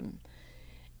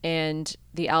 And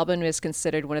the album is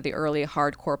considered one of the early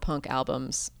hardcore punk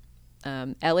albums.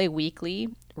 LA Weekly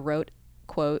wrote,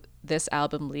 quote, this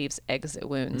album leaves exit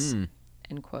wounds.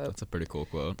 End quote. That's a pretty cool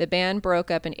quote. The band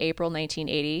broke up in April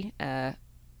 1980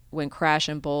 when Crash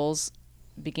and Bowles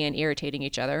began irritating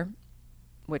each other,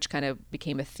 which kind of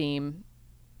became a theme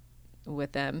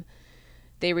with them.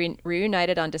 They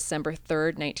reunited on December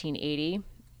 3rd, 1980.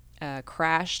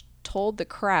 Crash told the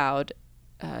crowd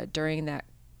during that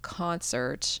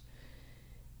concert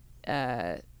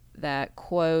that,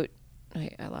 quote,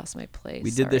 I lost my place.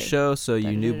 We did the show so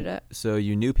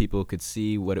you knew people could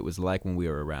see what it was like when we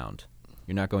were around.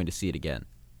 You're not going to see it again.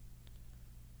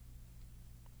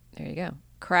 There you go.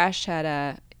 Crash had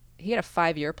a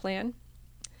 5-year plan,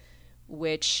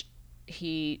 which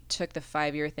he took the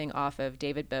 5-year thing off of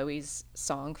David Bowie's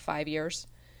song 5 Years.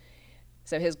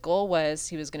 So his goal was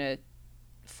he was going to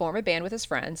form a band with his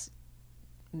friends,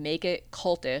 make it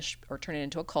cultish or turn it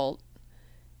into a cult,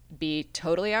 be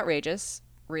totally outrageous,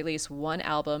 release one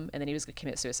album, and then he was going to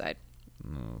commit suicide.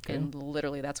 Okay. And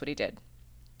literally that's what he did.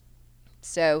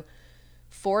 So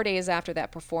 4 days after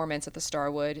that performance at the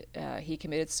Starwood, he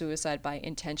committed suicide by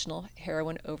intentional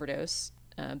heroin overdose.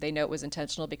 They know it was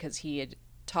intentional because he had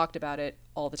talked about it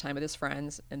all the time with his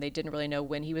friends, and they didn't really know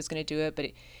when he was going to do it, but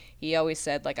he always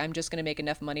said, like, I'm just going to make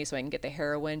enough money so I can get the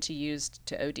heroin to use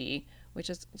to OD, which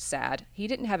is sad. He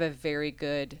didn't have a very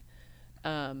good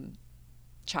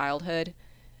childhood.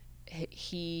 When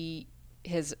he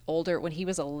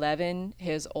was 11,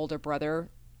 his older brother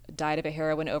died of a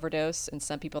heroin overdose, and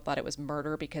some people thought it was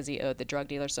murder because he owed the drug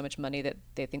dealer so much money that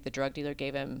they think the drug dealer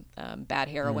gave him bad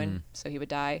heroin, so he would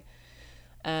die.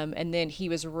 And then he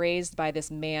was raised by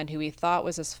this man who he thought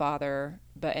was his father,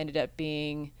 but ended up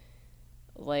being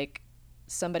like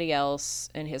somebody else.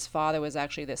 And his father was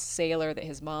actually this sailor that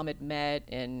his mom had met,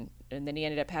 and then he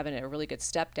ended up having a really good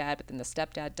stepdad, but then the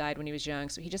stepdad died when he was young.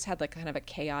 So he just had like kind of a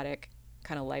chaotic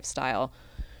kind of lifestyle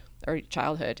or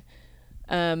childhood.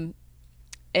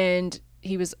 And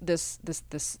he was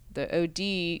the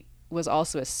OD was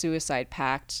also a suicide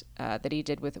pact that he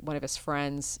did with one of his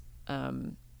friends,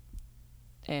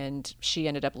 and she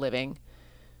ended up living.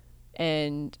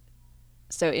 And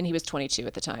he was 22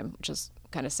 at the time, which is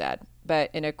kind of sad. But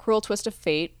in a cruel twist of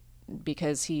fate,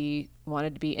 because he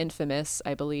wanted to be infamous,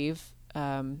 I believe,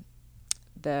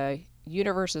 the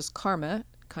universe's karma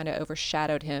kind of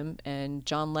overshadowed him, and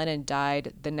John Lennon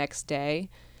died the next day.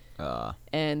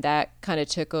 And that kind of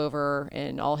took over,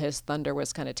 and all his thunder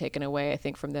was kind of taken away, I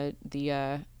think, from the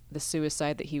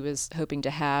suicide that he was hoping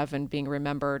to have and being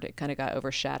remembered. It kind of got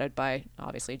overshadowed by,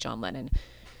 obviously, John Lennon.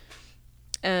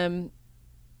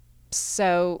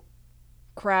 So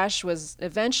Crash was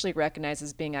eventually recognized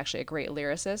as being actually a great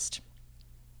lyricist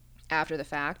after the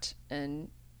fact, and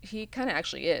he kind of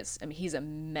actually is. I mean, he's a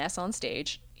mess on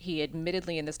stage. He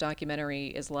admittedly in this documentary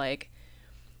is like,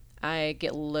 I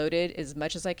get loaded as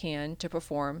much as I can to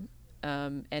perform,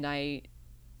 and I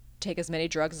take as many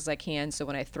drugs as I can, so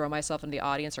when I throw myself in the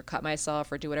audience or cut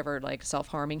myself or do whatever like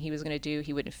self-harming he was going to do,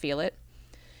 he wouldn't feel it.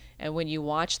 And when you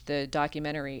watch the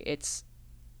documentary, it's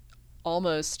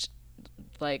almost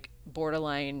like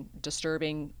borderline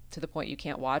disturbing to the point you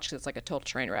can't watch because it's like a total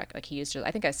train wreck. Like he is just,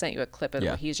 I think I sent you a clip of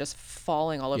Yeah. where he's just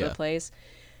falling all over Yeah. the place.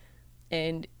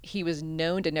 And he was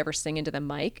known to never sing into the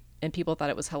mic, and people thought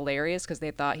it was hilarious because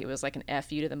they thought he was like an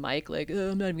F you to the mic, like,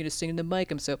 oh, I'm not even going to sing in the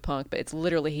mic, I'm so punk. But it's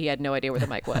literally, he had no idea where the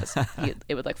mic was.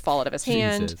 It would like fall out of his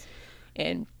hand. Jesus.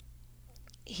 And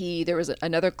there was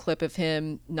another clip of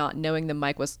him not knowing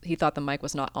he thought the mic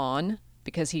was not on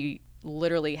because he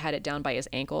literally had it down by his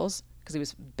ankles because he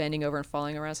was bending over and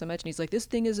falling around so much. And he's like, this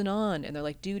thing isn't on. And they're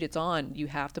like, dude, it's on. You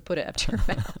have to put it up to your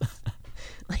mouth.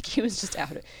 Like he was just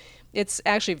out of it. It's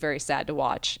actually very sad to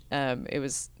watch.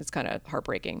 It's kind of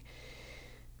heartbreaking.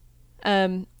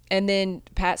 And then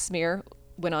Pat Smear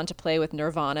went on to play with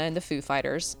Nirvana and the Foo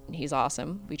Fighters. He's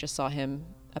awesome. We just saw him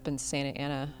up in Santa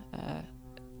Ana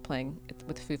playing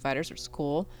with the Foo Fighters, which is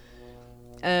cool.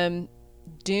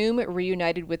 Doom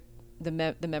reunited with the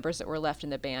members that were left in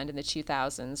the band in the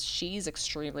 2000s. She's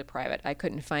extremely private. I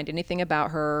couldn't find anything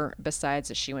about her besides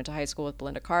that she went to high school with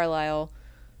Belinda Carlisle,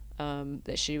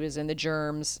 that she was in the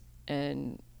Germs,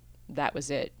 and that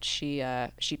was it. She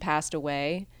passed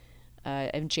away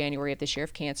in January of this year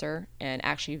of cancer, and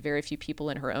actually very few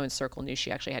people in her own circle knew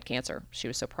she actually had cancer. She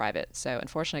was so private. So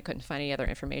unfortunately, I couldn't find any other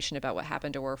information about what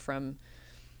happened to her from,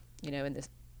 in the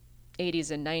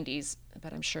 80s and 90s,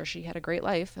 but I'm sure she had a great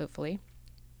life, hopefully.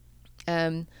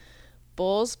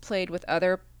 Bulls played with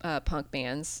other punk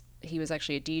bands. He was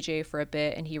actually a DJ for a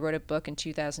bit, and he wrote a book in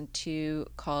 2002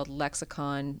 called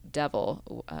Lexicon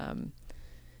Devil,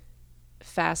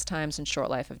 Fast Times and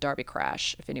Short Life of Darby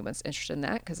Crash, if anyone's interested in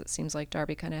that, because it seems like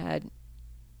Darby kind of had an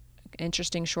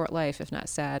interesting short life, if not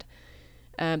sad.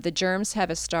 The Germs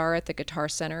have a star at the Guitar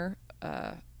Center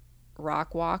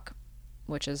Rock Walk,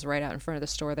 which is right out in front of the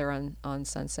store there on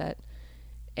Sunset.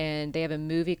 And they have a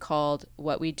movie called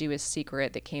What We Do Is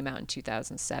Secret that came out in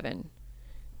 2007.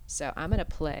 So I'm going to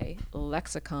play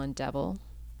Lexicon Devil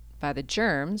by the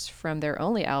Germs from their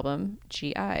only album,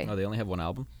 G.I. Oh, they only have one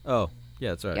album? Oh, yeah,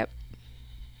 that's right. Yep.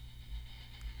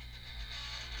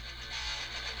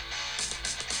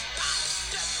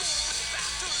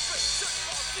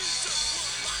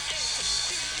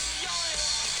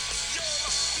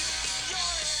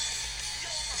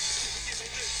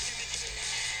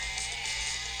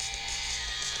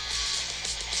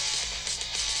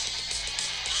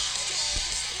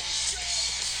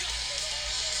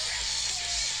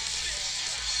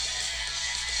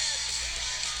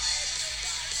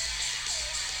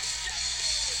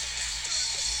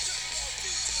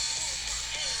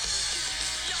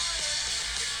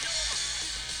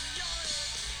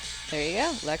 There you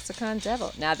go, Lexicon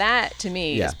Devil. Now that to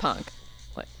me Yeah. is punk.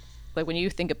 Like when you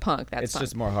think of punk, that's It's punk.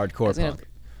 just more hardcore It's gonna-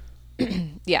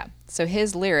 punk. Yeah. So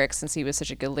his lyrics, since he was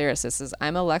such a good lyricist, is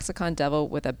I'm a lexicon devil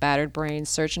with a battered brain,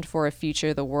 searching for a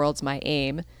future. The world's my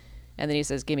aim. And then he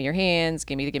says, "Give me your hands,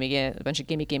 give me the gimme, a bunch of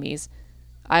gimmies.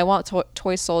 I want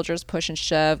toy soldiers, push and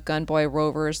shove, gunboy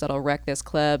rovers that'll wreck this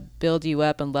club, build you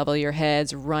up and level your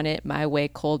heads, run it my way,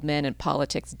 cold men and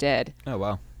politics dead." Oh,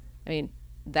 wow. I mean,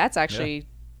 that's actually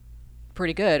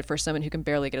pretty good for someone who can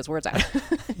barely get his words out.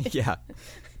 Yeah.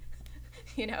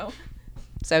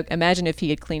 So imagine if he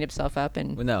had cleaned himself up,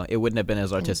 and Well, no, it wouldn't have been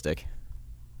as artistic.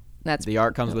 that's The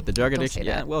art comes with the drug don't addiction. say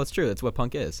Yeah, that. well, it's true. That's what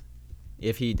punk is.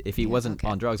 If he wasn't okay.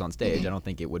 on drugs on stage, I don't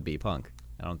think it would be punk.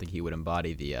 I don't think he would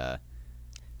embody the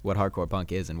what hardcore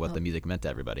punk is and what the music meant to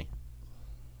everybody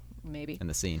maybe. in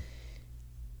the scene.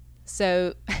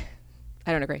 So,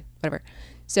 I don't agree. Whatever.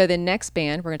 So the next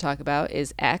band we're going to talk about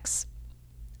is X.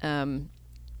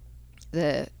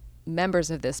 The members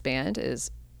of this band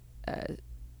is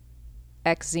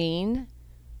Exene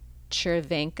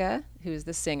Chervenka, who's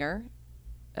the singer,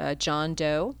 John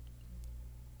Doe.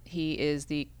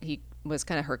 He was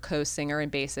kind of her co-singer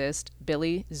and bassist.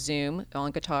 Billy Zoom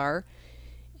on guitar,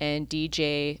 and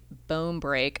DJ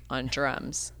Bonebreak on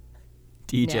drums.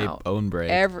 DJ Now,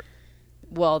 Bonebreak.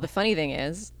 Well, the funny thing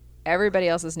is, everybody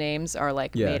else's names are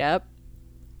like Yeah. made up,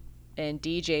 and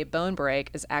DJ Bonebreak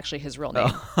is actually his real name,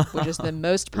 which is the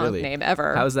most punk Really? name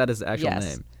ever. How is that his actual Yes.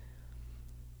 name?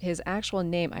 His actual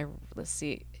name? Let's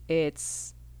see.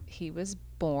 He was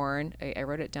born. I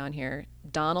wrote it down here.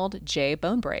 Donald J.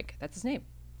 Bonebreak. That's his name.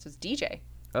 So it's DJ.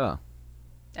 Oh,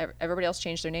 Everybody else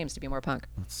changed their names to be more punk.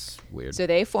 that's weird. So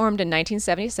they formed in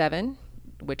 1977,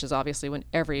 which is obviously when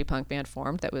every punk band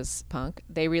formed that was punk.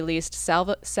 They released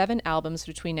 7 albums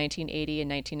between 1980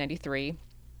 and 1993.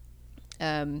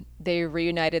 They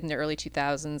reunited in the early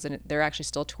 2000s, and they're actually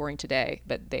still touring today.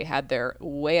 But they had their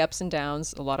way ups and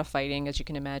downs, a lot of fighting, as you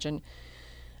can imagine.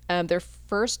 Their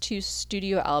first 2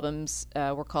 studio albums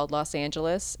were called Los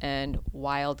Angeles and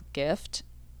Wild Gift,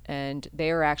 and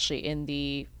they are actually in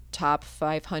the top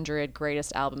 500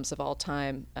 greatest albums of all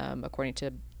time, according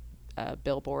to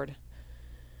Billboard.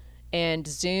 And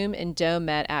Zoom and Doe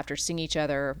met after seeing each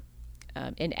other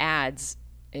in ads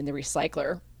in the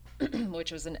Recycler,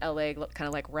 which was an LA kind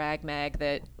of like rag mag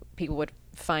that people would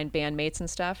find bandmates and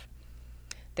stuff.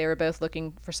 They were both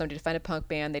looking for somebody to find a punk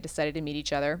band. They decided to meet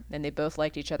each other, and they both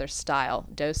liked each other's style.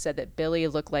 Doe said that Billy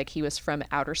looked like he was from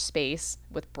outer space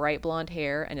with bright blonde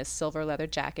hair and a silver leather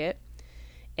jacket.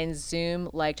 And Zoom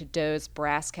liked Doe's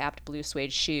brass-capped blue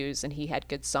suede shoes, and he had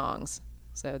good songs.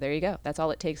 So there you go. That's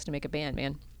all it takes to make a band,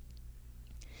 man.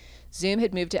 Zoom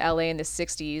had moved to LA in the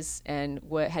 60s and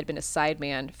had been a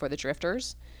sideman for the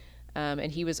Drifters.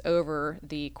 And he was over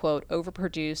the, quote,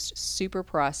 overproduced, super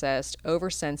processed,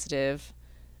 oversensitive,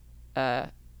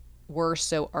 were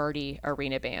so arty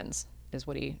arena bands, is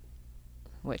what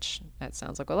which that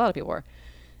sounds like what a lot of people were.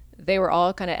 They were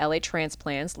all kind of LA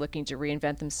transplants looking to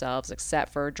reinvent themselves,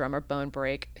 except for drummer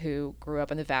Bonebreak, who grew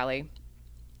up in the Valley.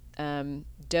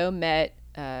 Doe met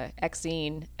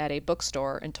Exene at a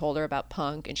bookstore and told her about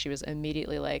punk, and she was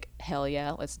immediately like, hell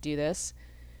yeah, let's do this.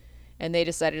 And they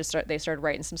decided to they started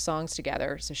writing some songs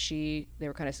together. So they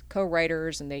were kind of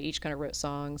co-writers, and they each kind of wrote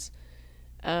songs.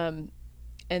 And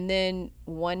then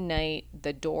one night,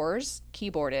 the Doors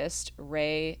keyboardist,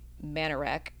 Ray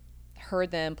Manarek,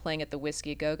 heard them playing at the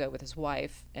Whiskey A Go-Go with his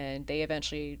wife, and they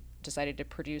eventually decided to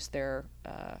produce their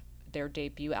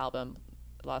debut album,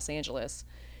 Los Angeles,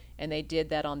 and they did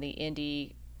that on the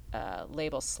indie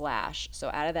label Slash. So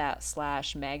out of that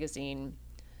Slash magazine,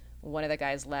 one of the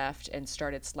guys left and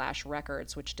started Slash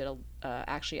Records, which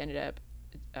actually ended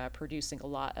up producing a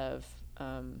lot of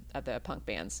the punk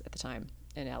bands at the time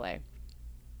in LA.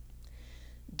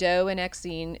 Doe and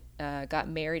Exene got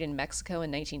married in Mexico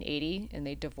in 1980, and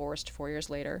they divorced 4 years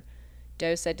later.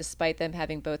 Doe said despite them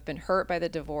having both been hurt by the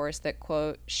divorce that,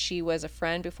 quote, she was a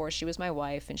friend before she was my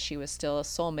wife, and she was still a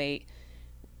soulmate.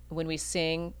 When we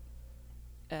sing,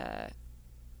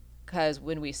 because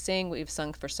when we sing, we've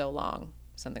sung for so long.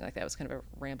 Something like that. It was kind of a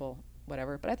ramble,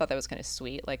 whatever. But I thought that was kind of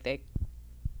sweet. Like they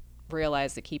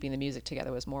realized that keeping the music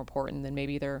together was more important than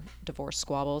maybe their divorce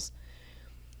squabbles.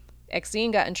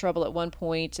 Exene got in trouble at one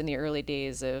point in the early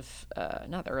days of,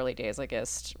 not the early days, I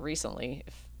guess, recently,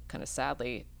 kind of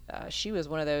sadly. She was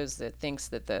one of those that thinks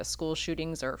that the school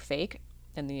shootings are fake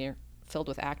and they're filled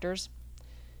with actors,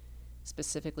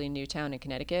 specifically Newtown in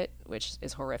Connecticut, which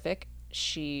is horrific.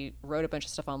 She wrote a bunch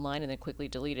of stuff online and then quickly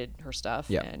deleted her stuff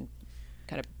and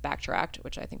kind of backtracked,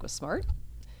 which I think was smart.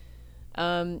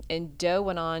 And Doe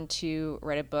went on to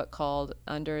write a book called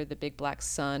Under the Big Black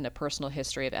Sun, A Personal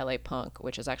History of LA Punk,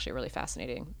 which is actually really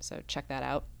fascinating. So check that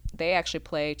out. They actually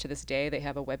play to this day. They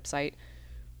have a website.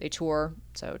 They tour.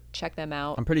 So check them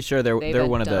out. I'm pretty sure they're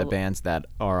one of the bands that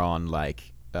are on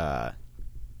like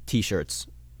t-shirts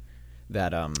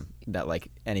that like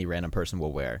any random person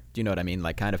will wear. Do you know what I mean?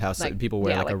 Like kind of how Like, people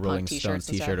wear yeah, like a like Rolling punk Stones t-shirts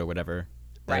and t-shirt stuff. or whatever.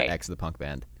 That Right. X the punk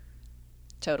band.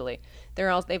 Totally.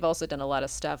 They've also done a lot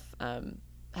of stuff,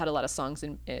 had a lot of songs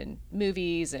in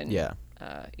movies, and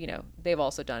they've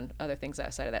also done other things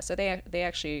outside of that. So they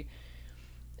actually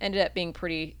ended up being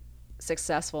pretty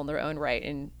successful in their own right,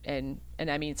 and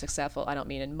I mean successful. I don't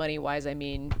mean in money wise. I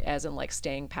mean as in like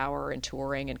staying power and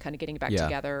touring and kind of getting back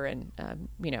together, and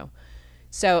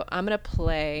So I'm gonna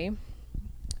play,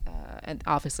 and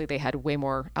obviously they had way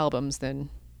more albums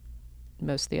than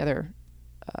most of the other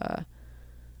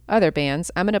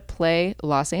bands. I'm going to play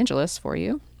Los Angeles for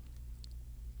you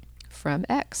from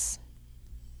X.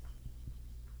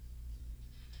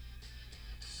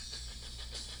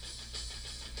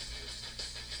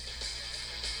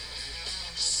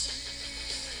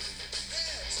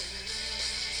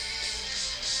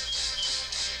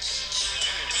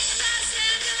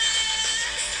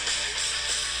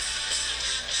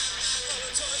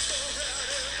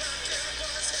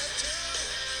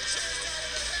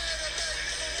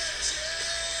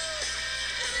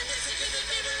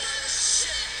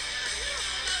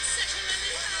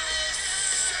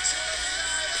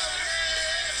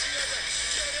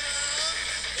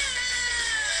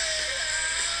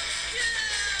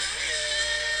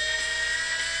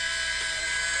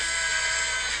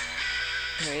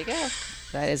 There you go.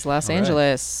 That is Los All right.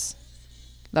 Angeles.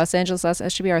 Los Angeles,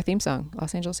 that should be our theme song.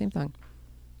 Los Angeles theme song.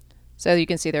 So you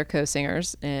can see they're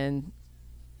co-singers, and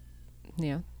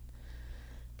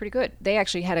pretty good. They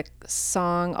actually had a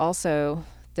song also,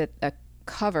 that a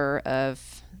cover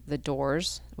of The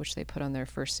Doors, which they put on their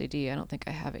first CD. I don't think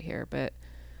I have it here, but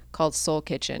called Soul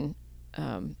Kitchen,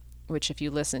 which if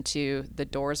you listen to the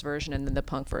Doors version and then the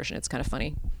punk version, it's kind of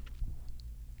funny.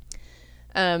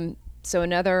 So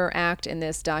another act in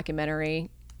this documentary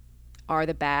are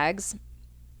the Bags,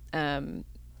 and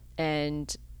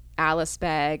Alice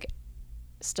Bag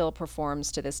still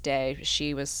performs to this day.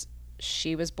 She was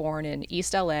born in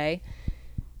East LA.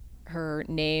 Her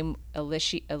name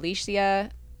Alicia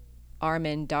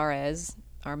Armendariz.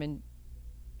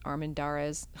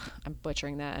 Armendariz. I'm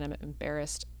butchering that, and I'm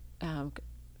embarrassed.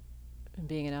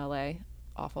 Being in LA,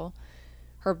 awful.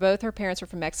 Both her parents were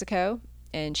from Mexico,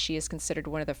 and she is considered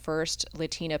one of the first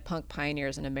Latina punk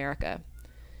pioneers in America.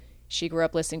 She grew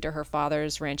up listening to her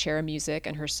father's ranchera music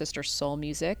and her sister's soul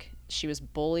music. She was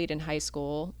bullied in high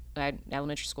school,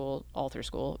 elementary school, all through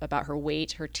school, about her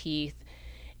weight, her teeth,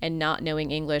 and not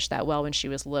knowing English that well when she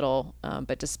was little.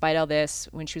 But despite all this,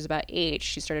 when she was about 8,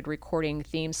 she started recording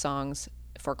theme songs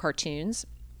for cartoons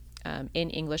in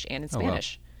English and in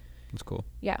Spanish. Wow. That's cool.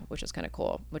 Yeah, which is kind of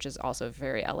cool, which is also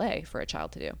very LA for a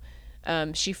child to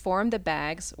do. She formed the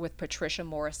Bags with Patricia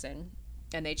Morrison,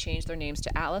 and they changed their names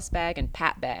to Alice Bag and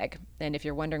Pat Bag. And if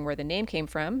you're wondering where the name came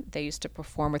from, they used to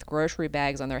perform with grocery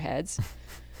bags on their heads.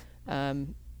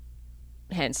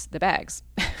 Hence the bags.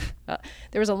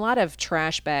 There was a lot of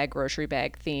trash bag, grocery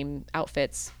bag theme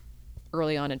outfits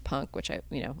early on in punk, which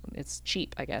it's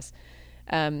cheap, I guess.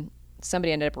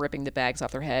 Somebody ended up ripping the bags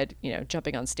off their head,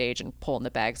 jumping on stage and pulling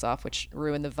the bags off, which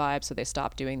ruined the vibe, so they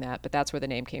stopped doing that. But that's where the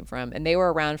name came from. And they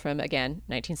were around from, again,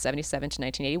 1977 to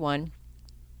 1981.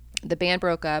 The band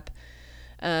broke up,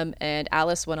 and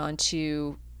Alice went on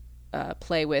to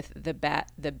play with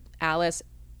the Alice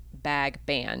Bag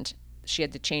Band. She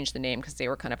had to change the name because they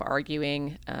were kind of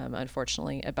arguing,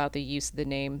 unfortunately, about the use of the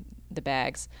name, the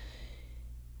Bags.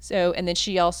 So, and then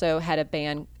she also had a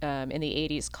band in the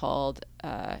 80s called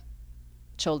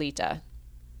Cholita,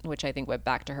 which I think went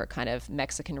back to her kind of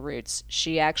Mexican roots.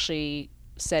 She actually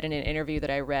said in an interview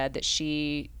that I read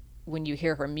that when you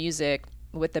hear her music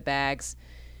with the Bags,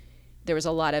 there was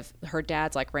a lot of her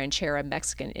dad's like ranchera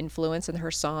Mexican influence in her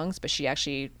songs, but she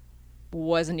actually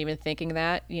wasn't even thinking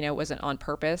that, it wasn't on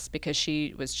purpose, because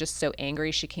she was just so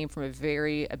angry. She came from a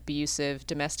very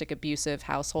domestic abusive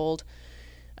household,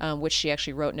 which she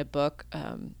actually wrote in a book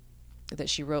that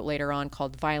she wrote later on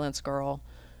called Violence Girl.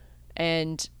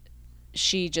 And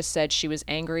she just said she was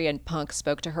angry, and punk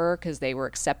spoke to her because they were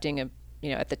accepting of,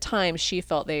 at the time she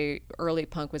felt early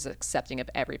punk was accepting of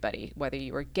everybody, whether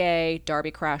you were gay.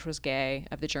 Darby Crash was gay,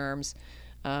 of the Germs.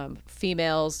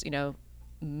 Females,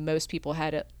 most people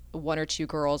had one or two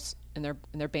girls in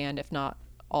their band, if not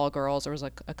all girls. There was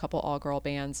like a couple all girl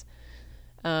bands,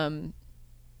 and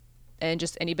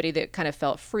just anybody that kind of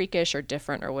felt freakish or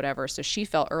different or whatever. So she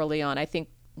felt early on. I think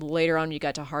later on you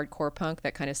got to hardcore punk,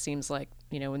 that kind of seems like,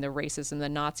 when the racism, the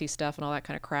Nazi stuff and all that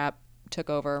kind of crap took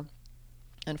over,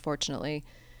 unfortunately,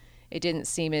 it didn't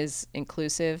seem as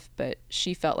inclusive, but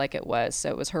she felt like it was. So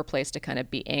it was her place to kind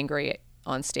of be angry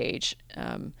on stage.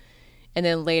 And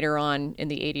then later on in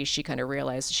the 80s, she kind of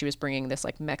realized she was bringing this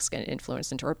like Mexican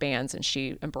influence into her bands, and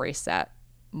she embraced that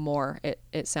more.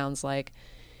 It sounds like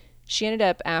she ended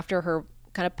up, after her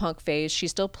kind of punk phase, she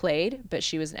still played, but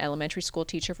she was an elementary school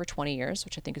teacher for 20 years,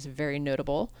 which I think is very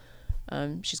notable.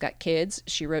 She's got kids.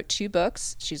 She wrote 2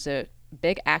 books. She's a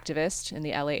big activist in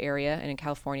the LA area and in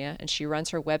California, and she runs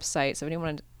her website. So if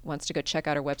anyone wants to go check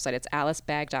out her website, it's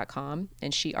alicebag.com,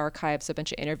 and she archives a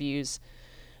bunch of interviews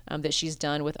that she's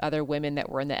done with other women that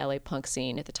were in the LA punk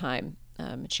scene at the time.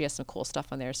 She has some cool stuff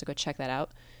on there, so go check that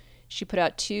out. She put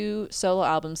out 2 solo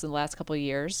albums in the last couple of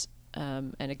years.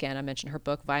 And again, I mentioned her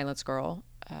book, Violence Girl.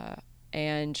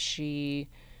 And she,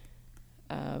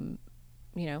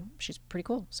 she's pretty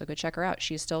cool. So go check her out.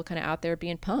 She's still kind of out there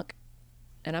being punk.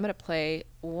 And I'm going to play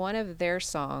one of their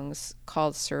songs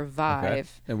called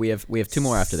Survive. Okay. And we have 2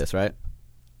 more after this, right?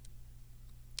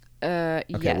 Okay,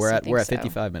 yes, we're at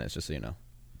 55 minutes, just so you know.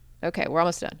 Okay, we're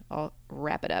almost done. I'll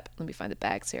wrap it up. Let me find the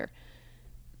Bags here.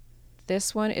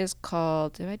 This one is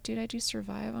called, did I do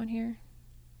Survive on here?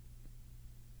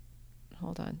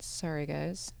 Hold on. Sorry,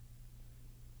 guys.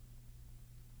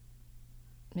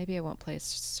 Maybe I won't play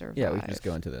Survive. Yeah, we can just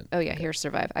go into the... Oh, yeah, here's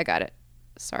Survive. I got it.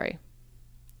 Sorry.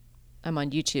 I'm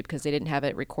on YouTube because they didn't have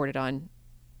it recorded on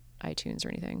iTunes or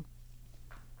anything.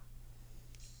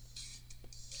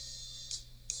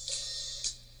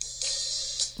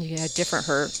 Yeah, different.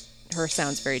 Her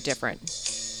sounds very different.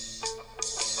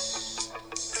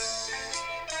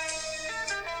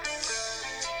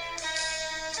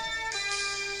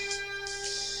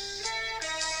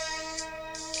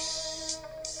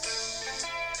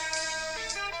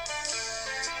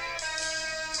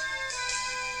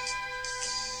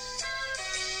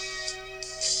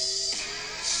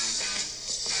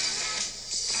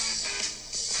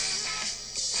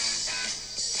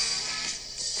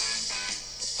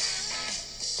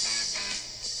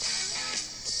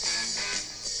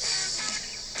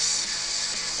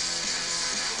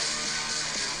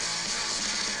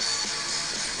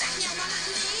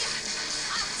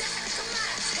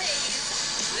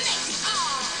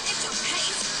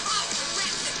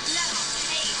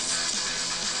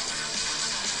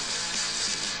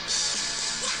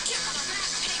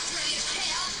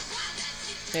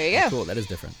 There you go. Cool. That is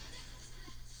different.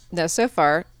 Now, so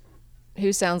far,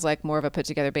 who sounds like more of a put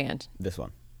together band? This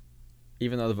one.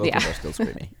 Even though the vocals Yeah. are still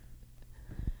screamy.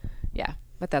 Yeah,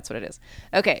 but that's what it is.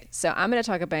 Okay, so I'm going to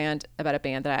talk about a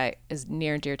band that is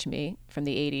near and dear to me from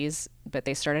the 80s, but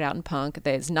they started out in punk.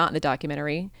 That is not in the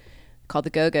documentary, called the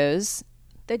Go-Go's.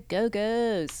 The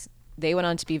Go-Go's. They went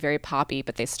on to be very poppy,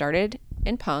 but they started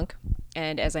in punk.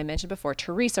 And as I mentioned before,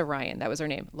 Teresa Ryan, that was her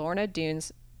name. Lorna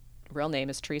Doone's real name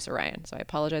is Teresa Ryan, so I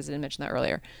apologize I didn't mention that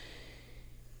earlier.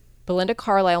 Belinda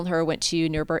Carlisle and her went to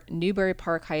Newbury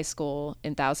Park High School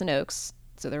in Thousand Oaks.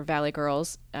 So they're Valley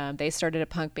Girls. They started a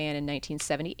punk band in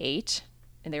 1978,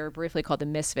 and they were briefly called the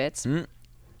Misfits. Mm.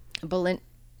 The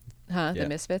Yeah.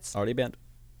 Misfits? Already band.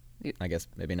 You- I guess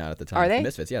maybe not at the time. Are they? The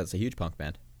Misfits, yeah, it's a huge punk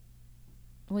band.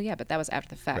 Well, yeah, but that was after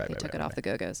the fact. Right, They right, took right, it off right. the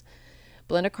Go-Go's.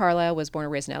 Belinda Carlisle was born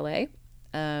and raised in L.A.,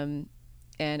 and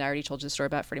I already told you the story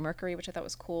about Freddie Mercury, which I thought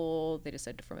was cool. They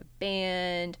decided to form a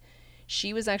band.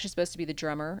 She was actually supposed to be the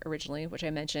drummer originally, which I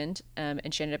mentioned,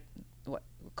 and she ended up, what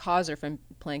caused her from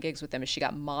playing gigs with them is she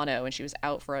got mono, and she was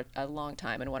out for a long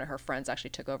time, and one of her friends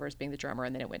actually took over as being the drummer,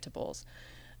 and then it went to Bulls.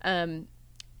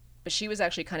 But she was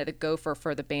actually kind of the gopher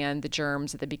for the band, the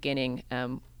Germs, at the beginning.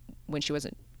 When she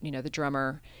wasn't, the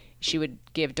drummer, she would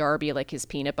give Darby like his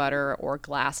peanut butter or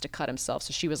glass to cut himself.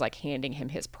 So she was like handing him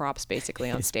his props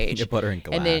basically on His stage. peanut butter and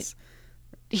glass. And then,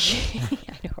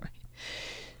 I know, right?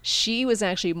 She was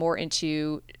actually more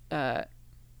into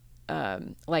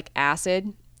like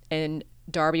acid, and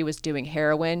Darby was doing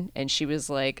heroin, and she was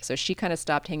like, so she kind of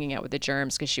stopped hanging out with the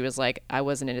Germs because she was like, I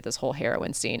wasn't into this whole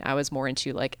heroin scene. I was more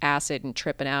into like acid and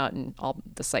tripping out and all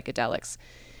the psychedelics.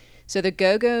 So the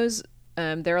Go-Go's,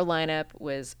 their lineup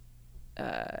was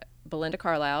Belinda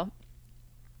Carlisle,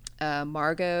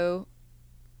 Margot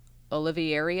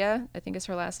Oliveira, I think is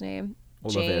her last name.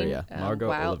 Oliveria. Jane, Margot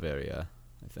Wild- Oliveria,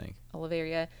 I think.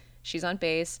 Oliveria. She's on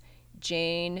bass.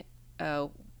 Jane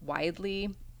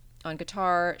Widley on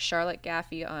guitar. Charlotte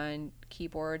Gaffey on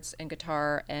keyboards and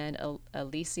guitar. And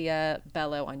Alicia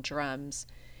Bello on drums.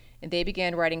 And they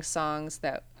began writing songs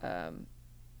that,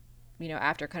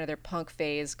 after kind of their punk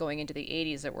phase going into the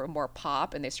 80s that were more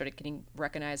pop, and they started getting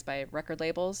recognized by record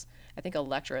labels. I think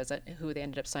Elektra is who they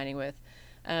ended up signing with.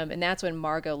 And that's when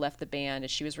Margot left the band, and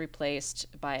she was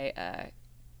replaced by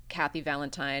Kathy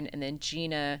Valentine, and then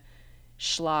Gina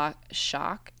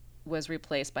Schock was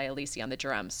replaced by Alicia on the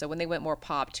drums. So when they went more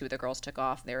pop, two of the girls took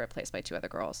off, and they were replaced by two other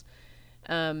girls.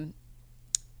 And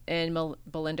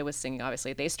Belinda was singing,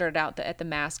 obviously. They started out at the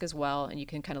Mask as well, and you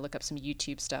can kind of look up some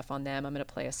YouTube stuff on them. I'm going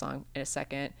to play a song in a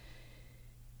second.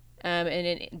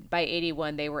 By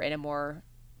 81, they were in a more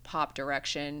pop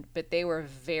direction, but they were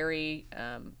very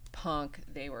punk.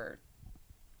 They were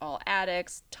all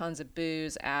addicts, tons of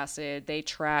booze, acid. They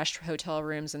trashed hotel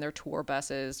rooms in their tour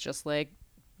buses, just like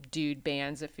dude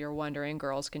bands, if you're wondering.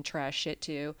 Girls can trash shit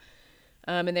too.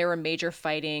 And they were major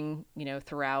fighting,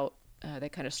 throughout. They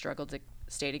kind of struggled to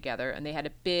stay together. And they had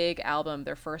a big album.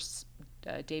 Their first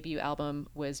debut album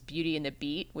was Beauty and the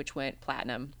Beat, which went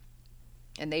platinum.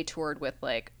 And they toured with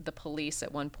like the Police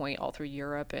at one point all through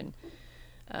Europe. And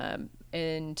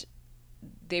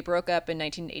they broke up in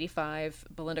 1985.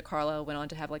 Belinda Carlisle went on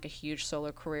to have like a huge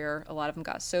solo career. A lot of them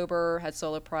got sober, had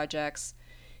solo projects,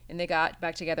 and they got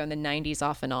back together in the 90s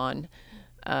off and on.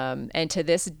 And to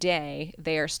this day,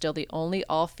 they are still the only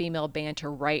all-female band to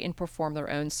write and perform their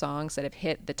own songs that have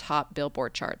hit the top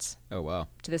Billboard charts. Oh, wow.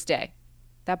 To this day.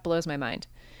 That blows my mind.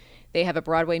 They have a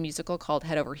Broadway musical called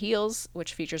Head Over Heels,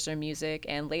 which features their music.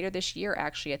 And later this year,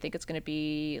 actually, I think it's going to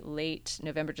be late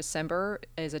November, December,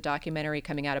 is a documentary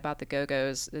coming out about the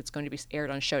Go-Go's that's going to be aired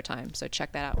on Showtime. So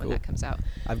check that out when that comes out.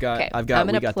 We got I'm the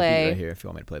gonna beat play- right here if you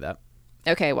want me to play that.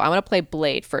 Okay, well, I'm going to play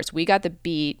Blade first. We got the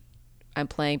beat I'm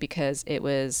playing because it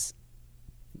was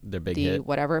Their big the hit.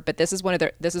 whatever, but this is one of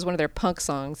their punk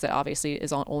songs that obviously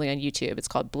is only on YouTube. It's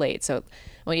called Blade. So I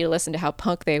want you to listen to how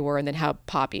punk they were and then how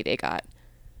poppy they got.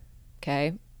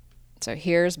 Okay? So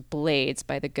here's Blades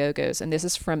by the Go-Go's, and this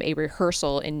is from a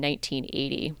rehearsal in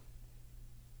 1980.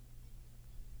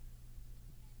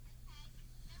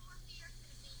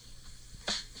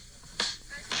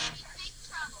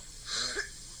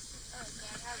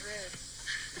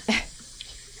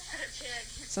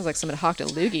 Sounds like someone hawked a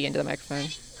loogie into the microphone.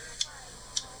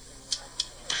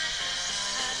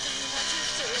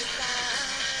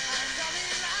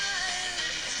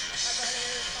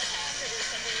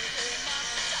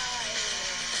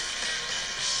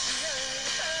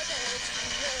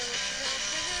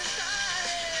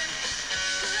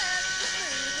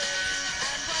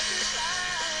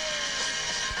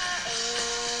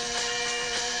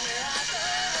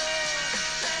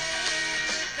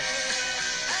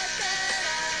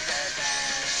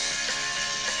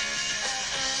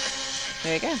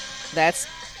 There you go. That's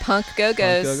Punk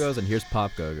Go-Go's. Punk Go-Go's, and here's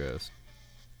Pop Go-Go's.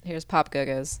 Here's Pop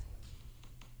Go-Go's.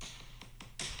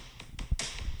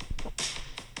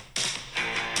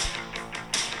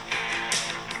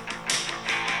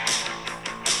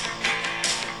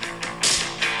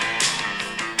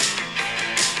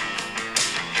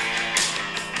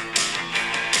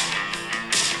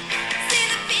 See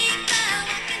the people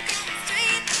walking down the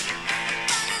street,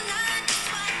 on the line just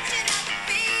watching other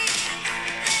feet.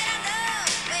 They don't know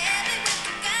where they went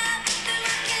to go. They're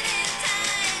looking in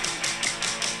time.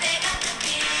 They got the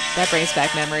beat. That brings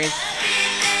back memories.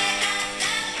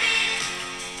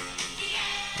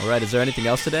 All right, is there anything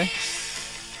else today?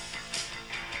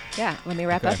 Yeah, let me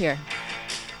wrap Okay. up here.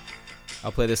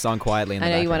 I'll play this song quietly in the I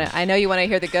know background. you want to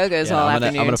hear the Go-Go's Yeah, all I'm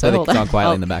afternoon. gonna so play hold the on. song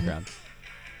quietly Oh. in the background.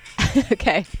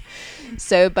 Okay.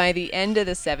 So by the end of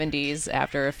the 70s,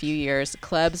 after a few years,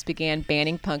 clubs began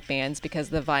banning punk bands because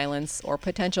of the violence or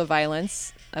potential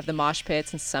violence of the mosh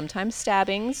pits and sometimes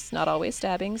stabbings, not always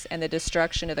stabbings, and the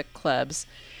destruction of the clubs.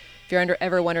 If you're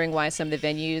ever wondering why some of the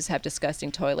venues have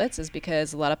disgusting toilets, is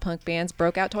because a lot of punk bands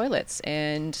broke out toilets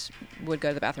and would go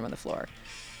to the bathroom on the floor.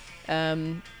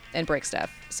 And break stuff,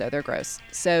 so they're gross.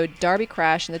 So Darby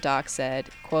Crash in the doc said,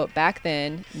 quote, back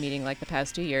then, meaning like the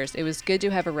past 2 years, it was good to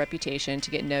have a reputation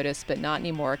to get noticed, but not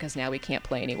anymore because now we can't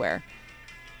play anywhere.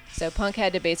 So punk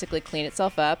had to basically clean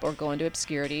itself up or go into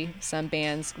obscurity. Some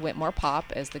bands went more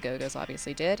pop, as the Go-Go's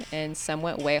obviously did, and some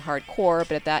went way hardcore,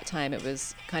 but at that time it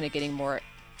was kind of getting more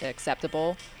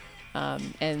acceptable.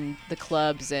 And the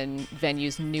clubs and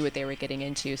venues knew what they were getting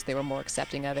into, so they were more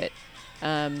accepting of it.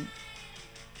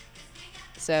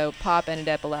 So pop ended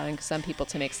up allowing some people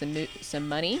to make some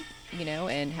money,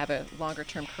 and have a longer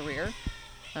term career.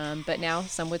 But now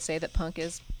some would say that punk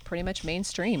is pretty much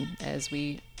mainstream, as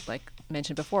we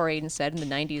mentioned before. Aiden said in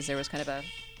the 90s there was kind of a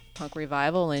punk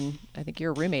revival, and I think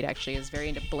your roommate actually is very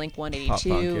into Blink 182.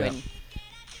 Pop punk, yeah.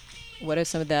 And what are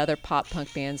some of the other pop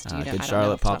punk bands? Do you know? Good I don't know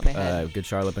Charlotte, off the top of my head. Good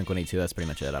Charlotte, Blink 182. That's pretty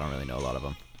much it. I don't really know a lot of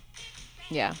them.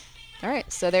 Yeah. All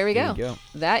right. So there we There go. you go.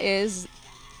 That is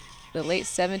the late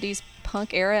 70s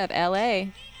punk era of LA.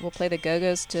 We'll play the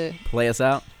Go-Go's to Play us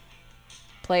out.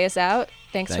 play us out.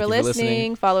 Thanks Thank for you for listening.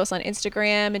 listening. Follow us on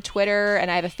Instagram and Twitter. And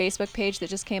I have a Facebook page that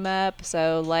just came up.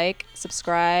 So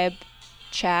subscribe,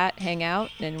 chat, hang out,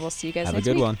 and we'll see you guys Have a next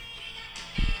good week. one.